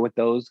par with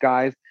those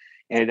guys.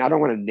 And I don't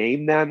want to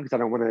name them because I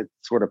don't want to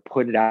sort of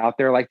put it out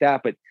there like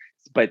that.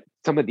 But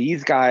some of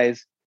these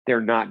guys,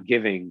 they're not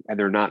giving and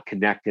they're not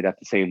connected at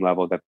the same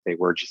level that they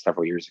were just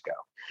several years ago.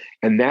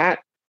 And that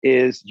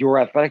is your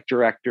athletic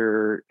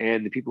director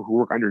and the people who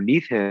work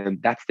underneath him.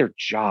 That's their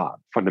job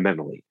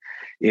fundamentally,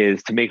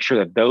 is to make sure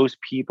that those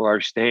people are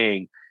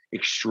staying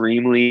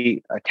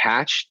extremely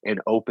attached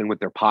and open with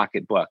their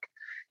pocketbook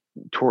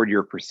toward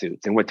your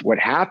pursuits. And what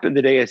happened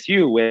at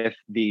ASU with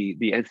the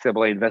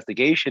NCAA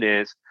investigation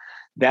is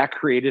that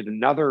created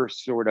another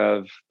sort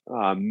of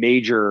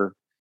major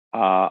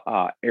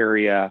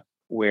area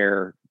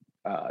where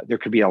there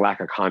could be a lack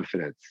of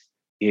confidence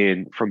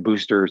from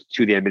boosters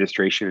to the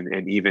administration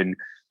and even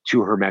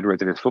to Herm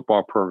Edwards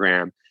football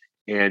program.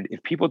 And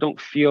if people don't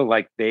feel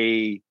like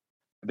they're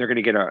going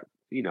to get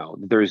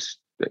there's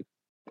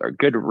a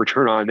good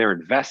return on their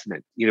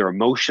investment, either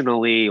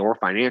emotionally or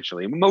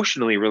financially,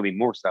 emotionally really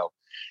more so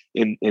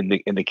in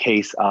the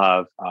case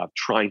of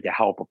trying to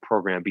help a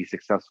program be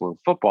successful in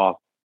football,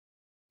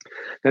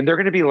 then they're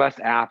going to be less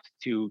apt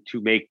to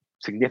make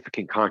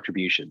significant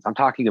contributions. I'm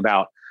talking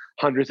about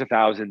hundreds of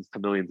thousands to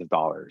millions of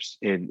dollars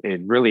in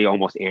really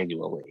almost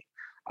annually,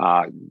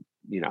 or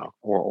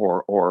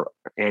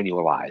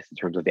annualized in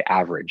terms of the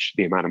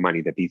amount of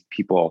money that these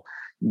people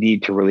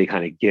need to really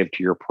kind of give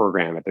to your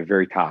program at the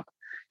very top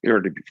in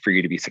order for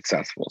you to be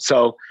successful.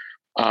 So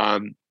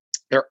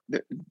there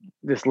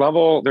is a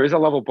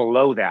level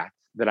below that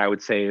I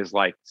would say is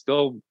like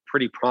still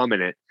pretty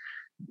prominent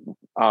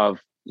of,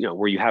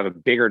 where you have a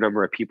bigger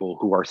number of people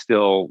who are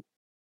still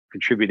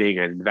contributing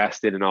and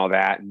invested and all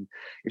that. And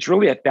it's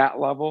really at that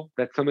level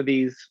that some of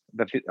these,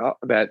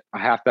 that a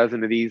half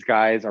dozen of these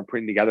guys are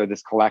putting together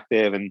this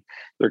collective, and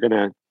they're going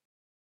to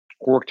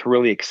work to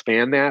really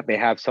expand that. They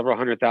have several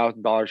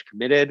 $100,000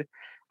 committed.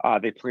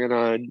 They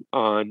plan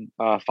on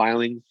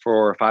filing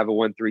for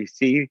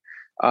 501(c)(3)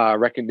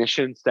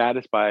 recognition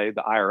status by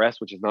the IRS,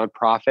 which is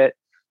nonprofit,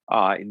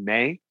 in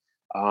May.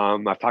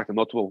 I've talked to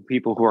multiple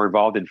people who are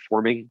involved in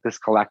forming this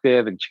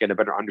collective and to get a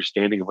better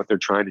understanding of what they're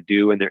trying to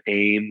do and their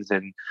aims,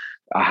 and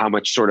how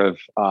they're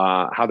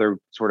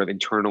sort of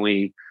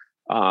internally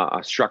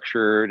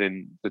structured,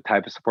 and the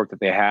type of support that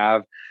they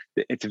have.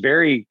 It's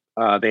very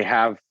they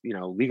have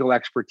legal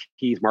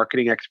expertise,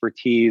 marketing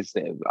expertise,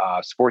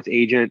 sports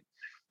agent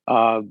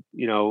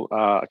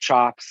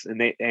chops,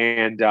 and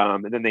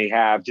then they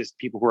have just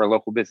people who are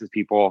local business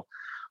people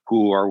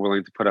who are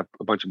willing to put up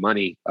a bunch of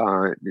money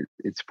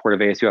in support of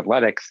ASU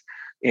athletics.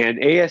 And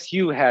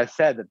ASU has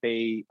said that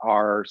they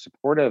are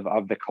supportive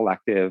of the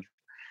collective.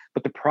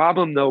 But the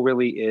problem, though,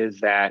 really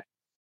is that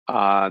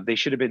they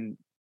should have been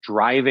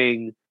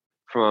driving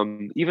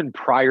from even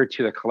prior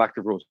to the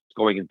collective rules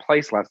going in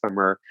place last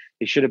summer.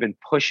 They should have been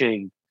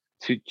pushing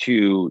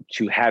to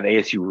have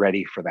ASU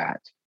ready for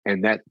that.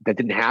 And that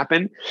didn't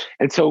happen.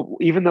 And so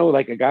even though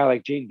like a guy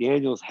like Jane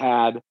Daniels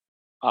had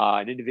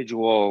an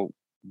individual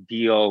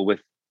deal with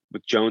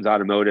Jones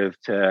Automotive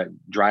to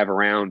drive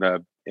around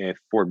a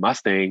Ford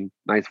Mustang,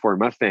 nice Ford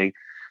Mustang,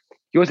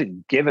 he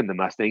wasn't given the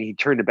Mustang. He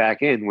turned it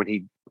back in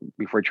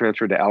before he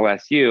transferred to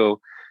LSU.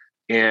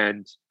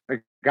 And a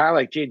guy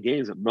like Jayden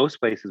Daniels at most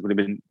places would have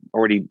been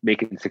already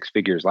making six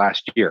figures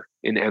last year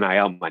in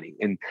NIL money.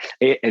 And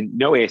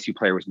no ASU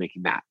player was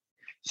making that.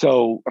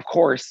 So of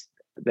course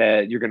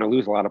that you're going to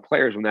lose a lot of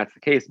players when that's the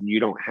case, and you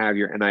don't have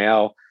your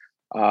NIL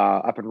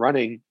up and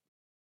running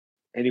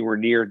anywhere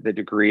near the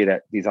degree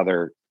that these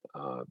other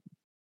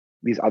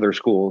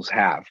schools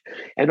have.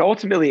 And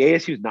ultimately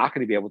ASU is not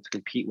going to be able to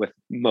compete with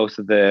most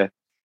of the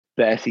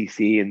SEC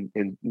and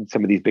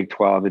some of these Big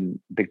 12 and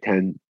Big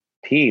 10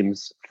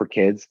 teams for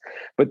kids,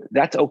 but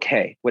that's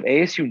okay. What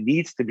ASU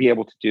needs to be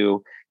able to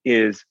do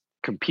is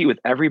compete with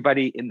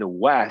everybody in the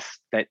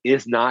West that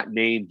is not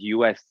named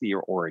USC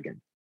or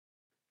Oregon.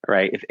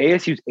 Right? If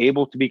ASU is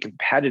able to be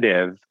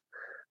competitive,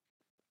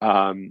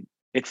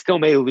 it still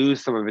may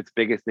lose some of its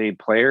biggest name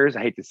players.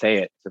 I hate to say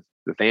it to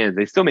the fans.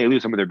 They still may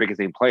lose some of their biggest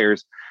name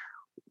players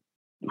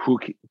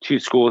to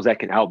schools that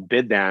can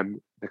outbid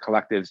them, the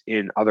collectives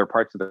in other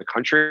parts of the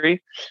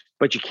country.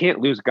 But you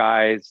can't lose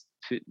guys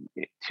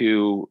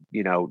to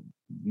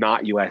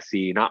not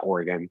USC, not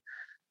Oregon,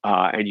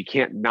 and you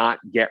can't not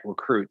get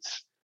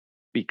recruits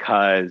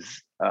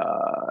because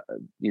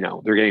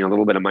they're getting a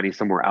little bit of money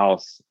somewhere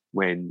else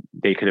when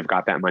they could have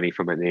got that money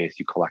from an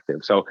ASU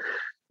collective. So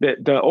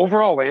the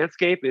overall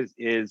landscape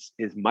is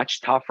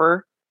much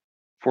tougher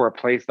for a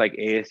place like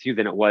ASU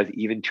than it was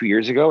even 2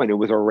 years ago, and it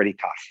was already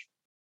tough.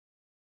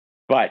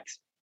 But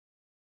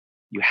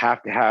you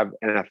have to have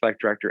an athletic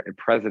director and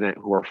president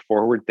who are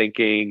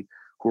forward-thinking,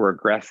 who are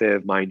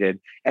aggressive-minded.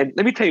 And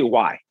let me tell you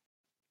why.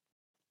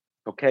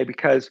 Okay,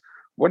 because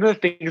one of the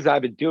things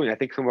I've been doing, I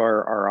think some of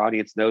our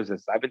audience knows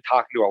this, I've been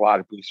talking to a lot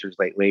of boosters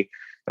lately.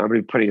 I'm going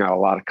to be putting out a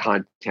lot of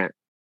content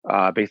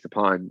based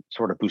upon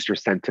sort of booster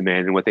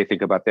sentiment and what they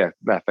think about the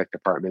athletic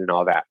department and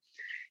all that.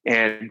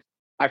 And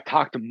I've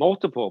talked to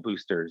multiple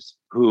boosters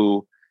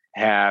who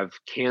have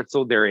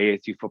canceled their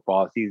ASU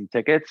football season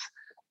tickets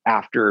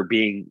after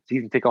being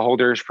season ticket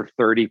holders for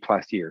 30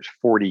 plus years,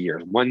 40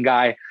 years. One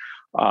guy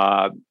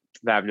that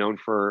I've known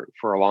for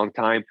a long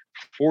time,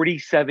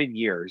 47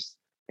 years,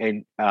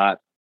 and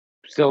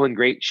still in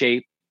great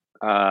shape,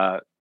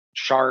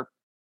 sharp,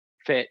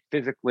 fit,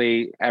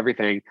 physically,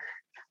 everything.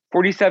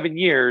 47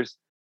 years.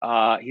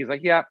 He's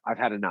like, yeah, I've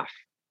had enough.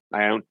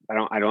 I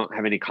don't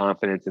have any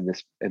confidence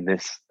in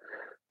this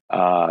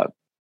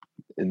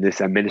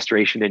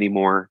administration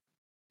anymore,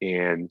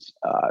 and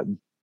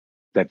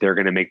that they're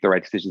going to make the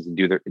right decisions and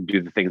do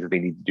the things that they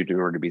need to do in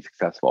order to be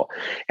successful.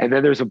 And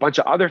then there's a bunch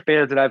of other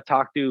fans that I've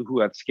talked to who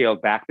have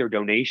scaled back their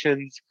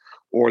donations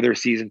or their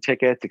season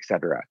tickets, et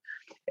cetera.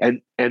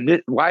 And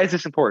why is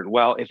this important?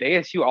 Well, if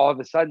ASU all of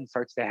a sudden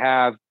starts to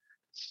have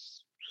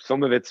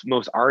some of its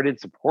most ardent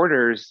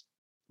supporters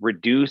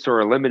reduce or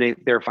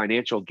eliminate their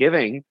financial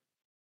giving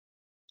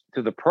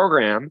to the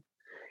program,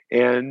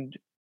 and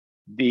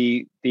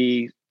the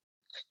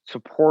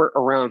support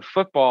around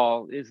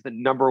football is the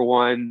number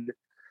one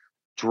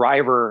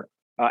driver,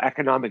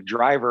 economic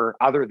driver,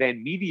 other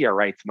than media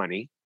rights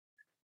money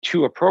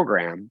to a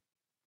program,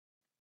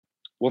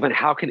 well, then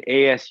how can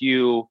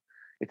ASU?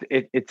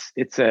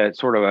 It's a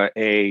sort of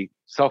a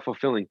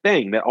self-fulfilling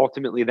thing that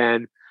ultimately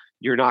then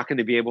you're not going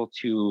to be able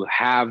to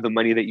have the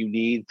money that you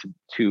need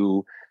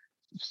to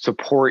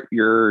support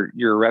your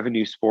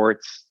revenue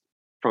sports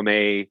from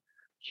a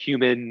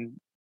human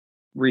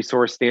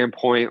resource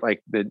standpoint,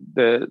 like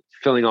the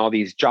filling all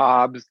these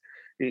jobs.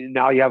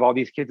 Now you have all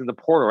these kids in the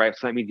portal, right?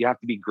 So that means you have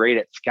to be great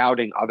at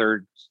scouting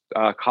other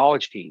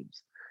college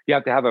teams. You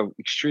have to have an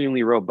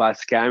extremely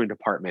robust scouting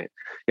department.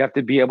 You have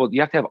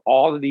to have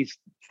all of these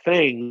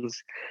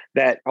things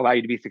that allow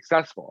you to be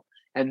successful.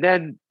 And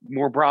then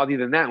more broadly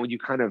than that, when you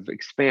kind of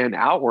expand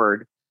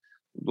outward,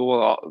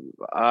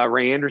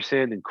 Ray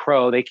Anderson and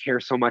Crow, they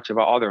care so much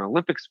about all their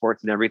Olympic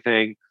sports and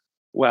everything.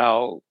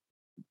 Well,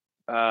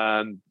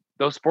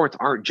 those sports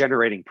aren't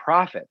generating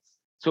profits.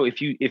 So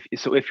if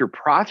your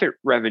profit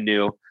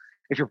revenue,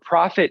 if your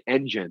profit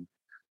engine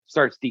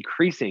starts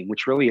decreasing,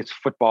 which really is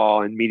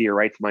football and media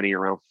rights money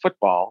around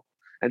football,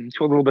 and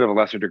to a little bit of a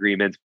lesser degree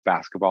men's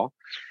basketball,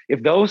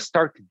 if those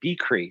start to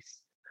decrease,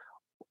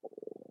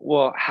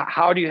 well,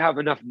 how do you have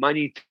enough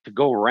money to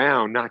go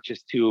around, not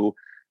just to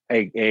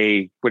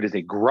a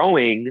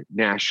growing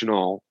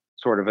national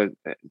sort of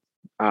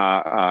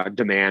a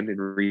demand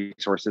and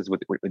resources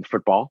in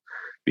football,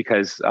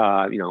 because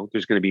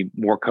there's going to be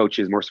more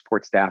coaches, more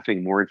support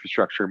staffing, more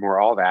infrastructure, more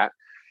all that.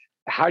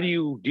 How do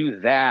you do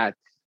that?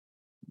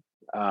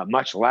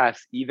 Much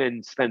less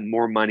even spend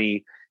more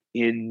money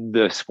in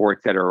the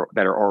sports that are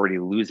already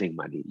losing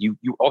money. You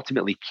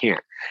ultimately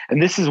can't.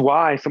 And this is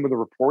why some of the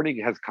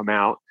reporting has come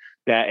out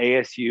that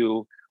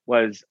ASU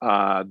was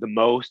the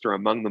most or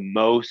among the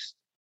most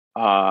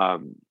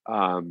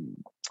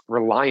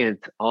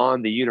reliant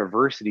on the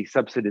university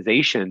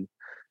subsidization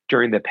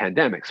during the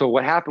pandemic. So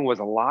what happened was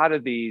a lot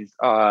of these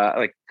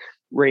like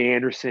Ray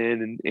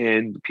Anderson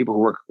and people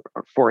who work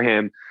for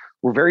him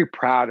we're very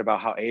proud about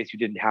how ASU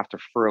didn't have to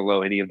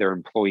furlough any of their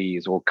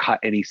employees or cut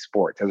any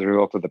sports as a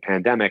result of the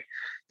pandemic,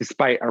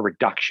 despite a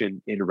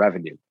reduction in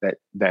revenue,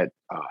 that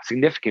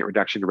significant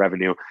reduction in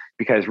revenue.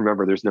 Because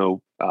remember, there's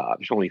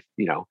only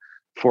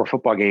 4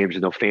 football games,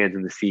 there's no fans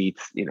in the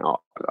seats,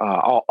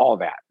 all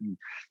that, and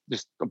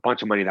just a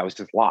bunch of money that was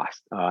just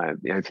lost, the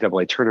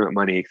NCAA tournament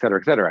money, et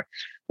cetera, et cetera.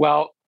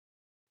 Well,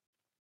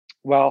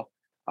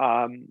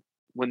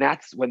 when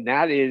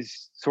that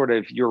is sort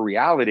of your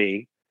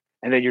reality,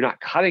 and then you're not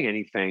cutting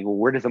anything, well,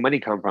 where does the money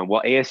come from?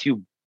 Well,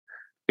 ASU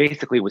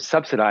basically was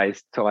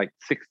subsidized to like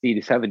 $60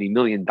 to $70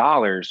 million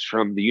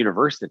from the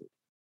university.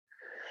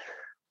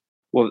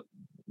 Well,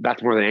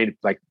 that's more than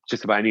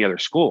just about any other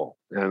school,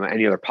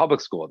 any other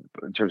public school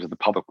in terms of the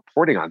public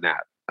reporting on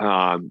that.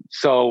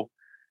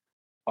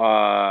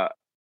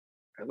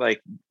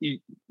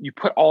 You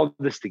put all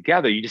this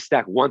together, you just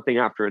stack one thing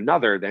after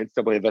another: the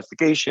NCAA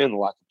investigation, the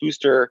lack of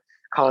booster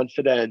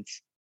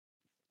confidence,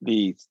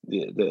 the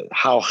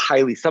how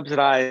highly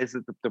subsidized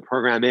the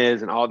program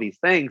is, and all these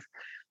things.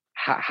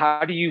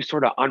 How do you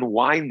sort of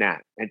unwind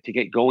that and to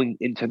get going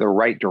into the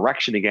right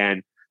direction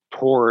again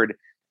toward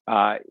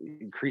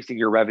increasing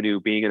your revenue,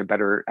 being in a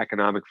better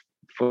economic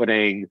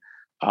footing,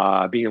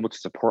 being able to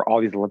support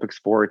all these Olympic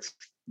sports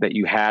that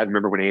you had?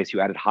 Remember when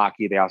ASU added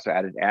hockey, they also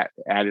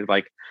added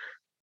like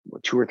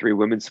 2 or 3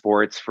 women's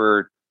sports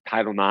for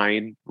Title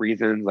IX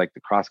reasons, like the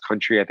cross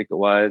country, I think it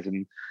was,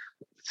 and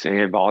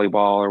sand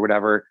volleyball or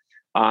whatever.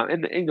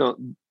 And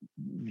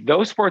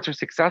those sports are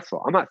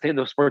successful. I'm not saying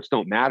those sports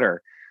don't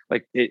matter.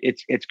 Like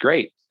it's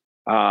great.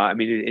 I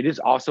mean, it is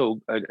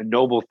also a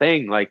noble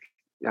thing. Like,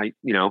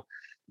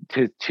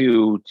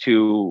 to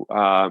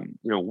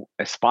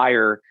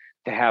aspire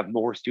to have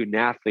more student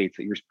athletes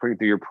that you're putting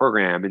through your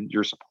program and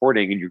you're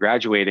supporting and you're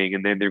graduating,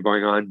 and then they're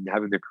going on and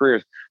having their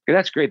careers. Okay,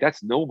 that's great.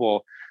 That's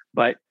noble.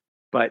 But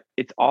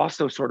it's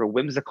also sort of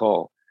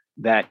whimsical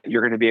that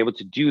you're going to be able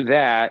to do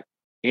that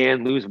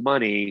and lose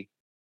money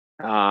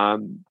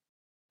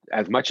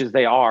as much as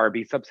they are,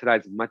 be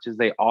subsidized as much as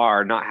they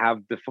are, not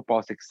have the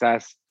football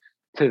success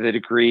to the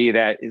degree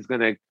that is going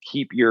to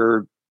keep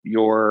the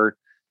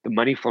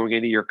money flowing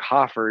into your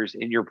coffers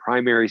in your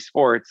primary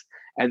sports,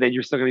 and then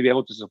you're still going to be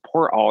able to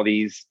support all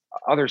these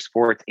other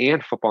sports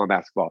and football and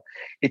basketball.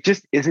 It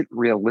just isn't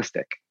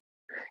realistic.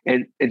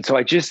 And so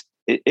I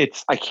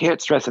can't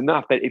stress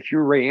enough that if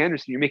you're Ray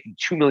Anderson, you're making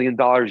 $2 million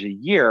a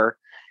year,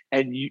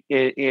 and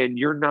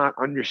you're not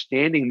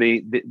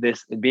understanding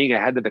this and being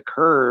ahead of the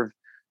curve.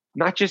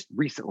 Not just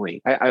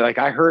recently.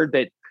 I heard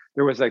that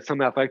there was like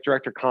some athletic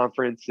director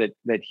conference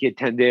that he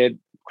attended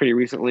pretty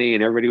recently,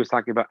 and everybody was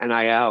talking about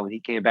NIL, and he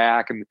came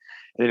back, and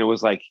then it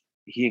was like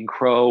he and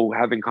Crow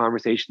having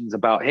conversations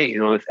about, hey,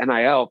 this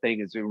NIL thing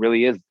it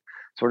really is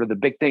sort of the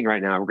big thing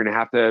right now. We're gonna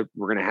have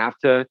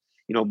to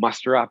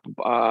muster up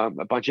a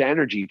bunch of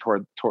energy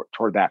toward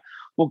that.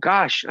 Well,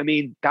 gosh, I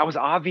mean, that was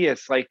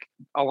obvious like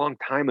a long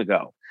time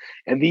ago,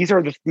 and these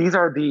are the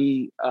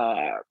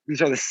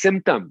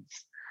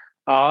symptoms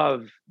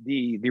of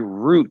the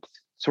root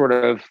sort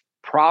of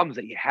problems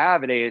that you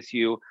have at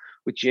ASU,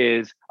 which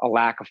is a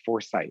lack of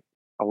foresight,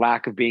 a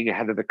lack of being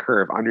ahead of the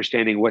curve,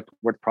 understanding what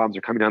problems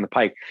are coming down the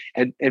pike.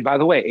 And by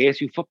the way,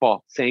 ASU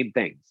football, same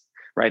things,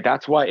 right?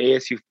 That's why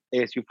ASU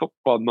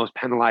football, the most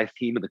penalized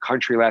team in the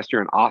country last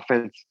year on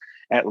offense,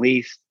 at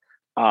least,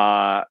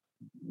 not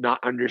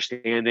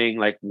understanding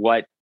like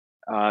what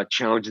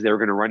challenges they were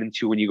going to run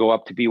into when you go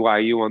up to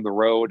BYU on the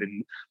road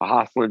and a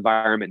hostile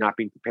environment, not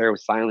being prepared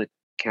with silent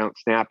count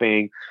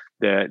snapping,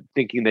 the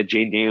thinking that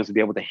Jane Daniels would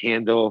be able to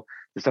handle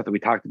the stuff that we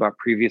talked about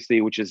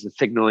previously, which is the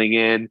signaling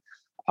in,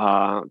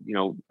 to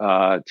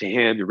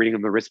him, the reading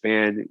of the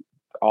wristband,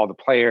 all the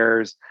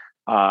players,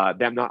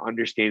 them not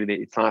understanding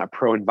that it's not a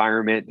pro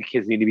environment. The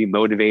kids need to be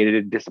motivated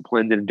and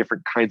disciplined in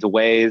different kinds of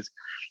ways.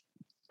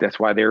 That's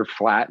why they're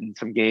flat in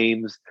some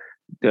games.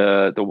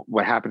 The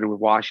what happened with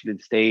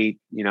Washington State,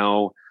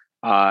 the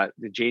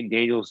Jane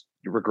Daniels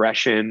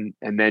regression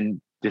and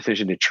then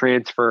decision to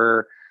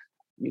transfer,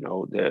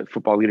 the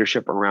football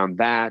leadership around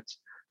that,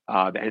 the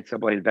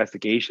NCAA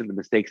investigation, the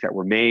mistakes that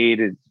were made,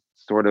 and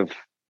sort of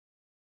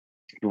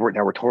that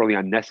were totally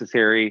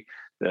unnecessary.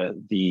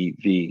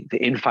 The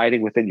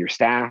infighting within your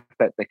staff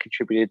that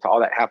contributed to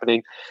all that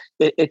happening.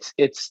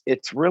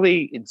 It's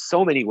really in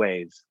so many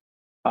ways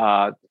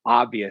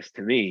obvious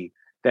to me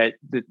that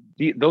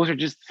those are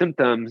just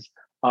symptoms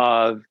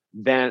of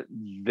that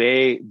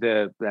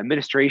the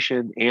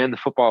administration and the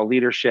football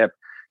leadership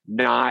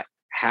not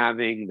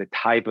having the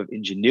type of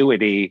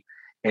ingenuity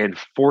and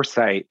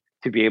foresight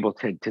to be able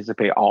to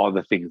anticipate all of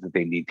the things that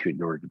they need to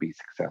in order to be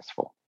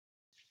successful.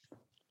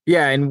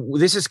 Yeah, and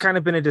this has kind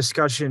of been a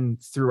discussion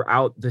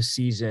throughout the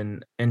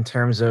season in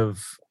terms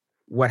of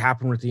what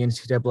happened with the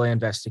NCAA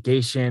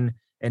investigation.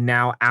 And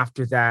now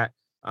after that,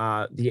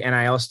 the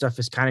NIL stuff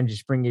is kind of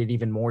just bringing it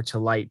even more to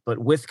light. But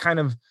with kind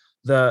of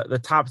the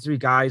top 3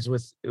 guys,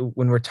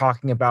 when we're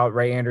talking about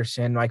Ray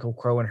Anderson, Michael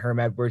Crow, and Herm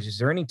Edwards, is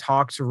there any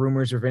talks or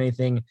rumors of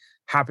anything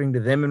happening to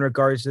them in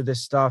regards to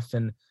this stuff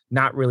and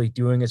not really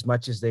doing as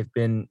much as they've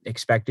been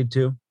expected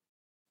to?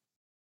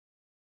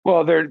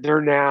 Well,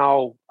 they're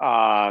now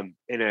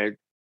in a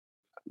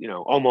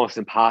almost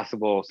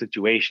impossible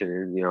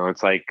situation.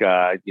 It's like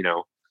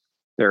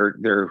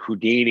they're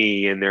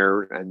Houdini, and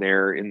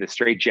they're in the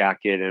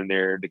straitjacket, and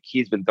the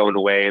key's been thrown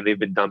away, and they've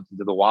been dumped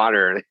into the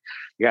water, and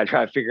you got to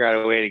try to figure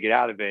out a way to get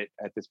out of it.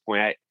 At this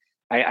point,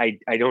 I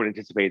don't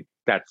anticipate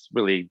that's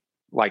really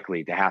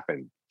likely to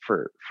happen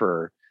for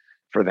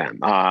them.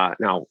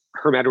 Now,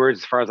 Herm Edwards,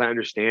 as far as I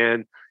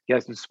understand, he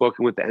hasn't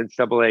spoken with the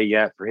NCAA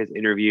yet for his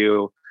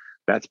interview.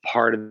 That's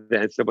part of the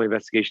NCAA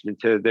investigation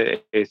into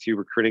the ASU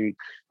recruiting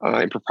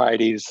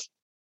improprieties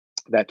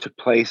that took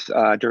place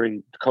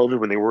during COVID,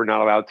 when they were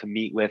not allowed to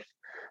meet with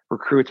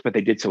recruits, but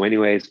they did so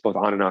anyways, both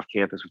on and off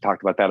campus. We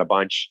talked about that a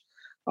bunch,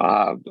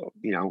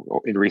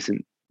 in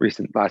recent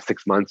last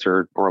 6 months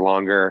or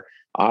longer.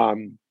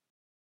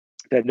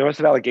 The notice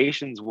of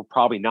allegations will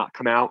probably not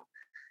come out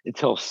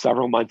until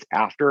several months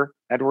after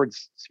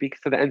Edwards speaks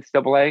to the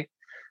NCAA.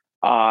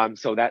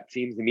 So that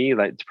seems to me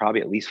like it's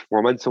probably at least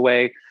 4 months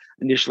away.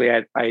 Initially,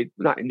 I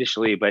not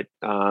initially, but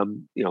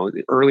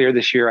earlier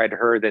this year, I'd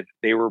heard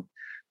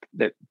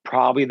that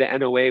probably the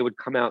NOA would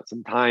come out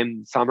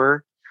sometime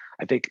summer.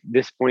 I think at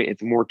this point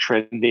it's more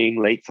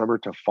trending late summer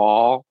to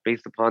fall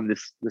based upon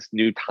this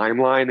new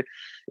timeline.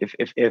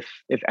 If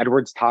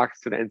Edwards talks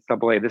to the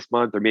NCAA this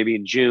month, or maybe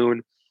in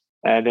June,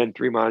 and then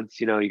 3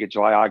 months, you get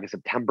July, August,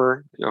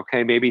 September.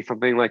 Okay, maybe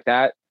something like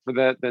that for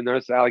the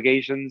notice of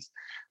allegations.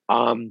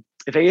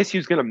 If ASU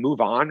is going to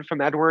move on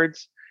from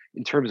Edwards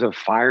in terms of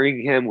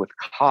firing him with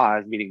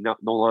cause, meaning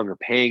no longer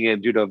paying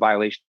him due to a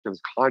violation of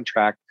his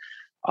contract,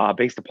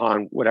 based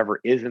upon whatever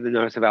is in the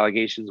notice of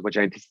allegations, which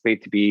I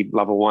anticipate to be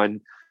level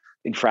 1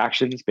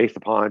 infractions based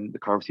upon the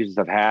conversations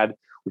I've had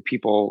with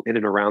people in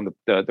and around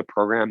the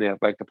program, the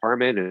athletic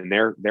department, and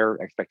their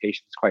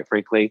expectations, quite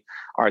frankly,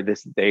 are the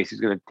ASU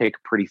is going to take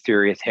a pretty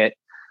serious hit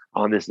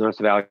on this notice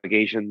of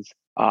allegations,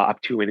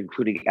 up to and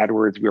including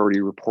Edwards. We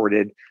already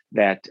reported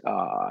that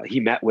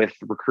he met with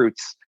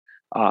recruits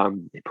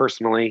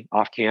personally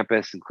off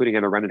campus, including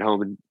at a rented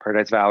home in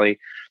Paradise Valley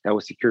that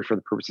was secured for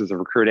the purposes of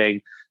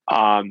recruiting.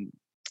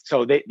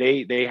 So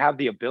they have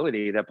the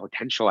ability, the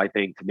potential, I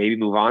think, to maybe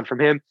move on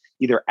from him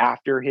either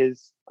after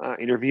his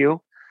interview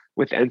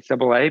with the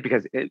NCAA,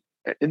 because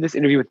in this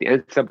interview with the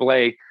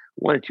NCAA,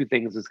 one of two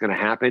things is going to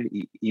happen.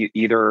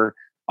 Either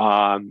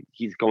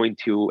he's going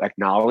to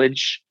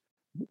acknowledge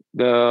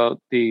the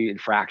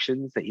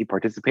infractions that he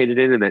participated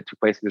in and that took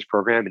place in this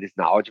program and his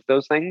knowledge of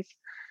those things,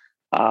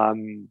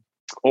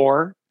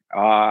 or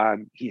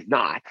he's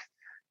not.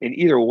 In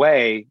either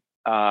way,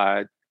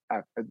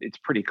 it's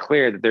pretty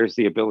clear that there's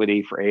the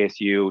ability for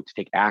ASU to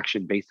take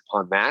action based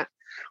upon that,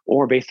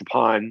 or based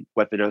upon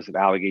what the notice of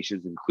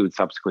allegations include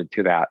subsequent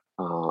to that.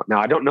 Now,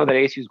 I don't know that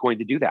ASU is going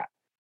to do that.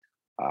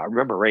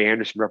 Remember, Ray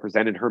Anderson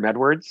represented Herm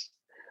Edwards,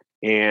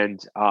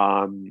 and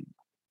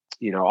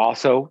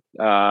also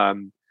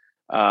they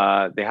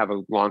have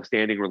a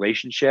long-standing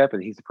relationship,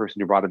 and he's the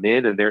person who brought him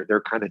in, and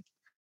they're kind of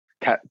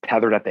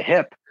tethered at the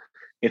hip,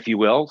 if you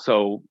will.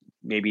 So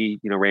maybe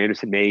Ray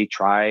Anderson may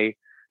try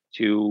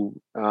to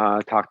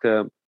talk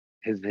to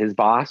his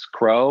boss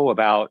Crow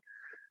about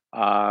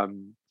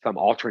some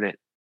alternate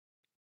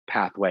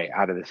pathway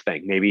out of this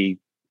thing. Maybe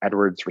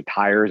Edwards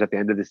retires at the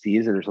end of the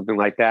season or something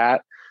like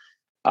that.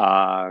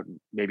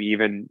 Maybe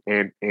even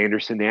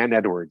Anderson and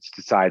Edwards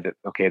decide that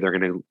they're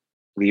going to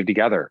leave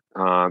together.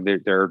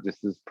 They're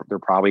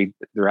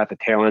at the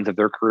tail ends of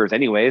their careers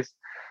anyways.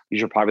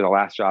 These are probably the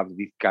last jobs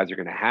these guys are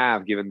going to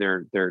have, given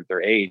their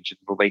age,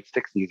 the late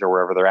 60s or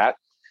wherever they're at.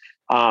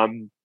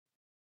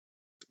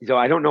 So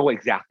I don't know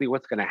exactly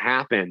what's going to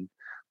happen,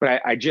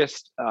 but I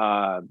just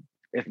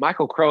if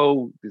Michael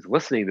Crow is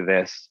listening to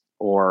this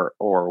or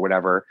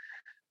whatever,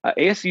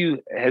 ASU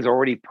has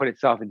already put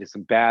itself into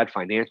some bad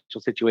financial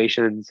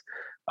situations.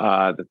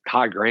 The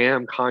Todd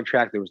Graham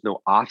contract, there was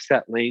no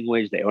offset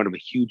language. They owed him a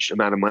huge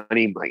amount of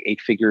money, like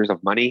 8 figures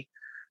of money.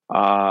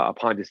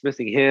 Upon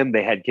dismissing him,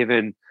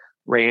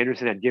 Ray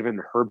Anderson had given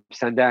Herb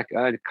Sendak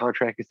a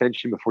contract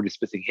extension before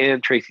dismissing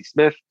him. Tracy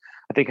Smith,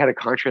 I think, had a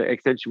contract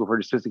extension before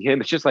dismissing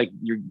him. It's just like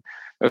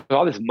there's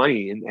all this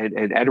money,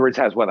 and Edwards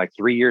has like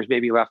 3 years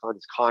maybe left on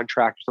his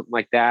contract or something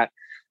like that.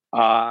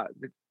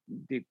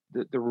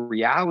 The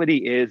reality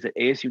is that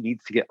ASU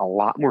needs to get a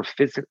lot more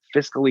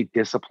fiscally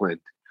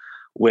disciplined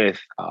with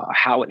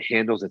how it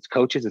handles its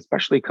coaches,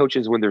 especially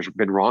coaches when there's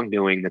been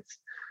wrongdoing that's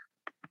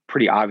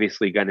pretty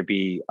obviously going to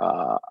be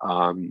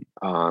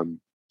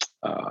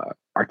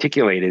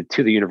articulated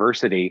to the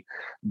university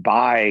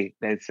by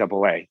the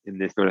NCAA in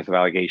this notice of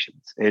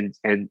allegations. And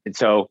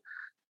so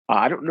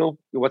I don't know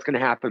what's going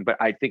to happen, but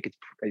I think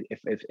if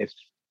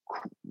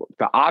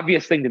the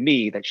obvious thing to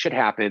me that should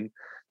happen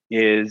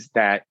is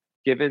that,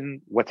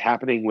 given what's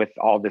happening with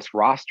all this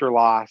roster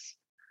loss,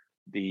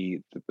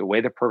 the way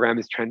the program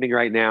is trending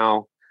right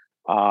now,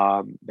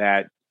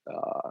 that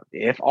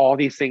if all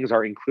these things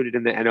are included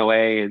in the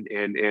NOA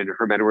and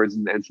Herm Edwards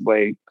and the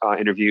NCAA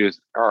interviews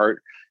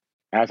are,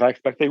 as I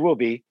expect they will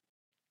be,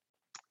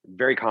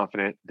 very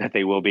confident that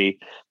they will be,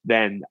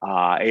 then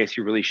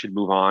ASU really should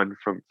move on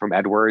from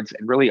Edwards,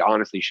 and really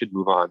honestly should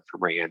move on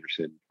from Ray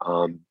Anderson.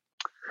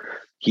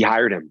 He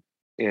hired him,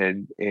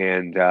 and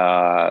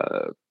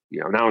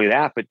not only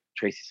that, but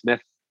Tracy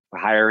Smith, the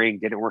hiring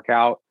didn't work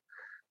out.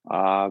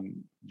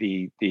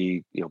 Bobby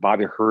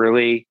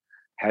Hurley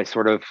has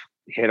sort of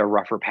hit a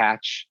rougher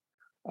patch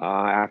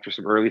after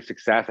some early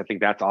success. I think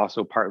that's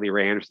also partly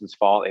Ray Anderson's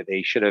fault.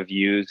 They should have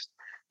used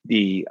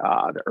the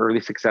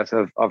early success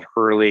of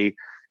Hurley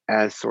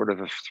as sort of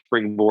a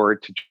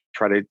springboard to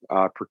try to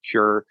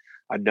procure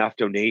enough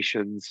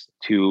donations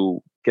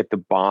to get the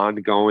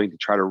bond going, to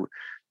try to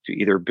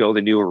either build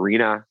a new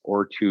arena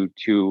or to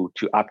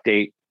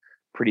update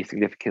pretty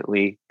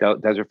significantly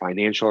Desert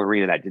Financial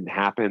Arena. That didn't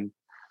happen.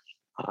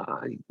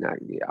 I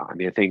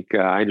think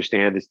I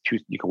understand this.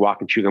 You can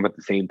walk and chew gum at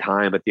the same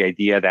time, but the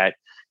idea that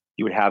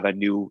you would have a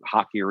new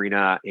hockey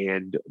arena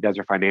and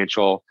Desert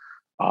Financial,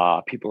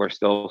 people are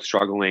still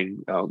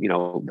struggling.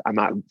 I'm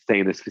not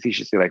saying this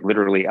facetiously, like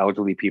literally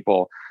elderly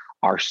people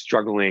are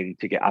struggling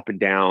to get up and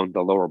down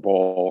the lower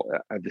bowl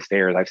of the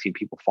stairs. I've seen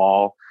people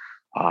fall.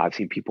 I've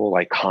seen people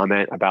like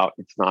comment about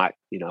it's not,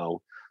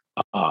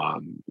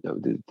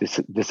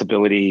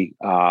 disability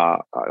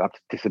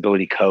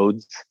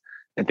codes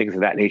and things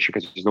of that nature,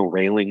 because there's no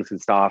railings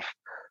and stuff.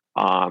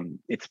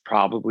 It's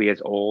probably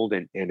as old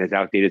and as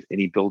outdated as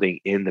any building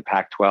in the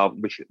Pac-12,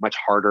 which is much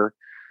harder,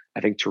 I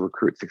think, to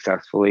recruit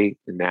successfully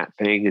in that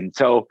thing. And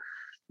so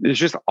there's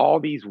just all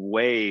these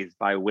ways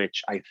by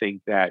which I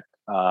think that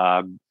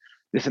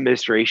this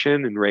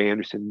administration and Ray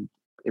Anderson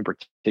in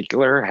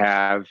particular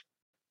have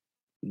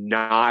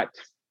not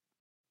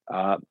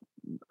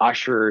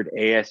ushered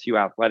ASU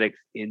athletics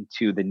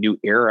into the new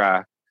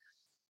era,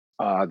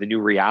 the new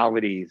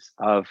realities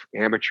of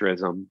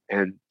amateurism,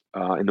 and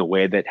in the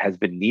way that has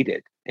been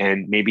needed.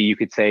 And maybe you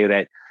could say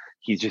that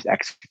he's just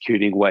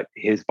executing what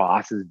his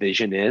boss's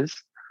vision is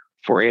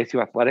for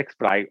ASU athletics.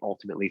 But I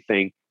ultimately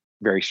think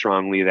very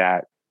strongly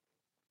that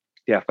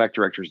the athletic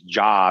director's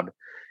job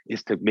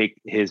is to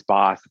make his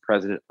boss, the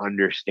president,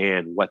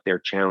 understand what their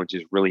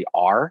challenges really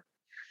are,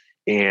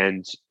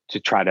 and to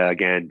try to,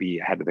 again, be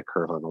ahead of the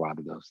curve on a lot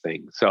of those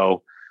things.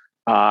 So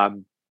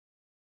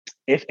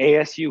if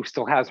ASU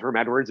still has Herm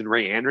Edwards and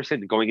Ray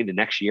Anderson going into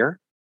next year,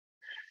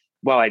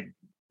 well, I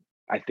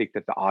think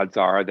that the odds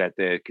are that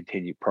the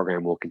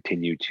program will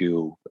continue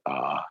to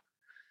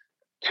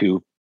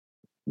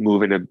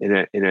move in a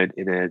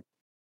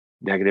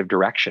negative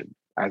direction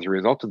as a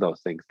result of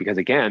those things. Because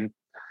again,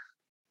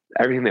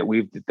 everything that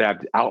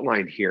I've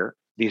outlined here,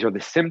 these are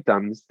the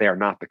symptoms. They are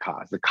not the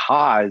cause. The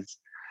cause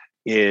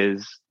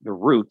is the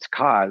root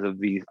cause of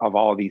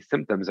all of these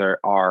symptoms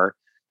are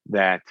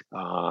that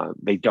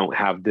they don't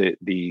have the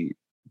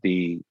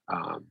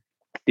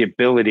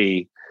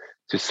ability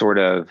to sort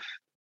of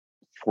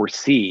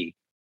foresee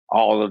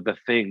all of the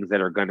things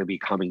that are going to be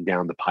coming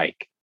down the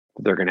pike.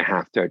 They're going to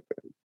have to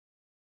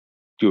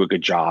do a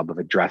good job of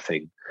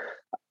addressing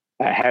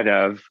ahead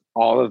of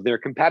all of their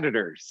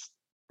competitors,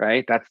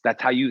 right?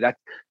 That's how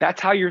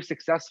you're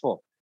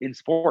successful in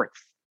sports,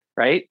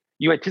 right?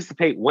 You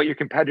anticipate what your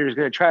competitor is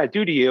going to try to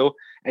do to you,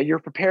 and you're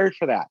prepared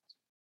for that.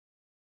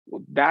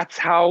 That's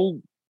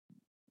how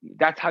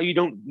you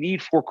don't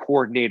need 4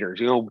 coordinators.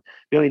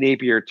 Billy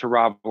Napier to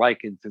Rob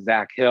Likens to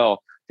Zach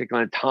Hill to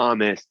Glenn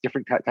Thomas,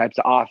 different types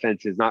of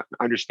offenses, not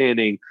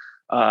understanding,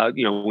 when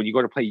you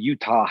go to play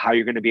Utah, how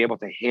you're going to be able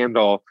to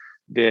handle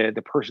the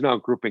personnel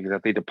groupings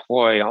that they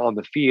deploy on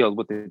the field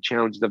with the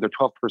challenges of their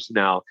 12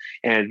 personnel,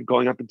 and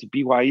going up into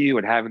BYU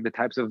and having the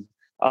types of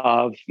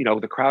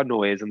the crowd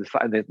noise and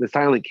the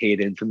silent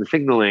cadence and the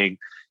signaling,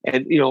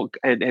 and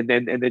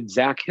then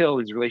Zach Hill,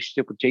 his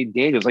relationship with Jaden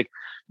Daniels,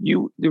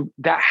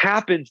 that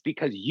happens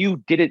because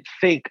you didn't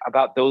think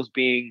about those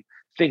being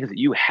things that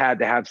you had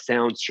to have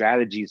sound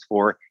strategies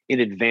for in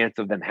advance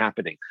of them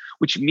happening,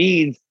 which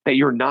means that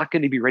you're not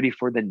going to be ready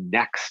for the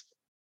next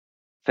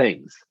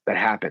things that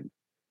happen,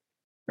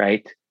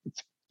 right?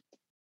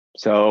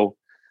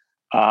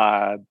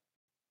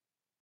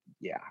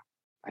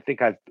 I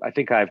think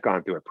I've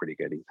gone through it pretty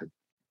good, Ethan.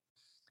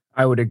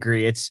 I would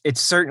agree. It's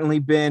certainly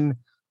been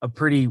a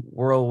pretty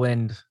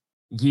whirlwind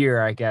year,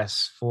 I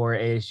guess, for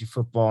ASU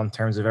football in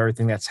terms of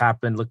everything that's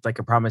happened. Looked like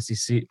a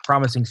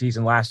promising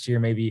season last year,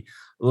 maybe a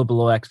little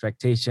below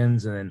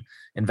expectations, and then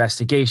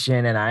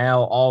investigation,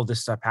 NIL, all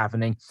this stuff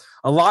happening.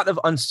 A lot of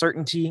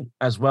uncertainty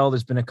as well.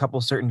 There's been a couple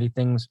certainty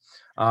things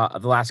the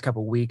last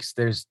couple of weeks.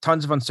 There's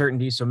tons of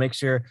uncertainty, so make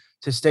sure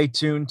to stay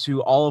tuned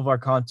to all of our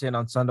content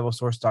on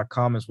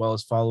SunDevilSource.com, as well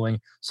as following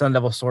Sun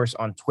Devil Source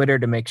on Twitter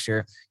to make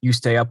sure you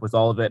stay up with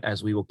all of it,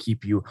 as we will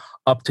keep you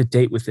up to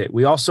date with it.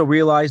 We also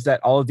realize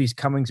that all of these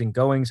comings and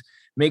goings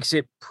makes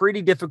it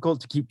pretty difficult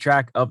to keep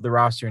track of the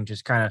roster and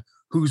just kind of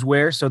who's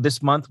where. So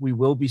this month we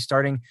will be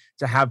starting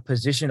to have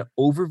position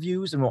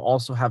overviews, and we'll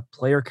also have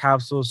player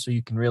capsules, so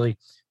you can really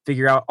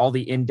figure out all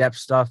the in-depth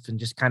stuff and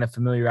just kind of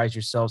familiarize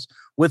yourselves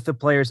with the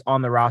players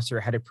on the roster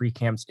ahead of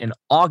pre-camps in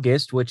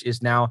August, which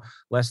is now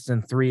less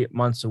than 3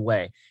 months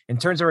away. In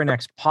terms of our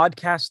next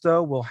podcast,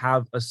 though, we'll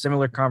have a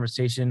similar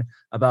conversation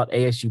about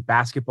ASU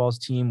basketball's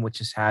team, which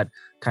has had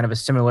kind of a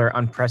similar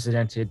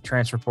unprecedented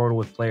transfer portal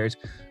with players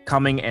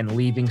coming and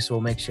leaving. So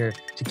we'll make sure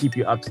to keep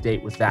you up to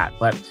date with that.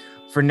 But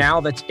for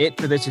now, that's it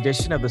for this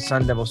edition of the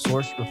Sun Devil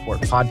Source Report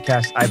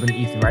podcast. I've been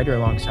Ethan Ryder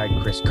alongside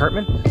Chris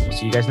Kurtman. We'll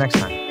see you guys next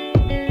time.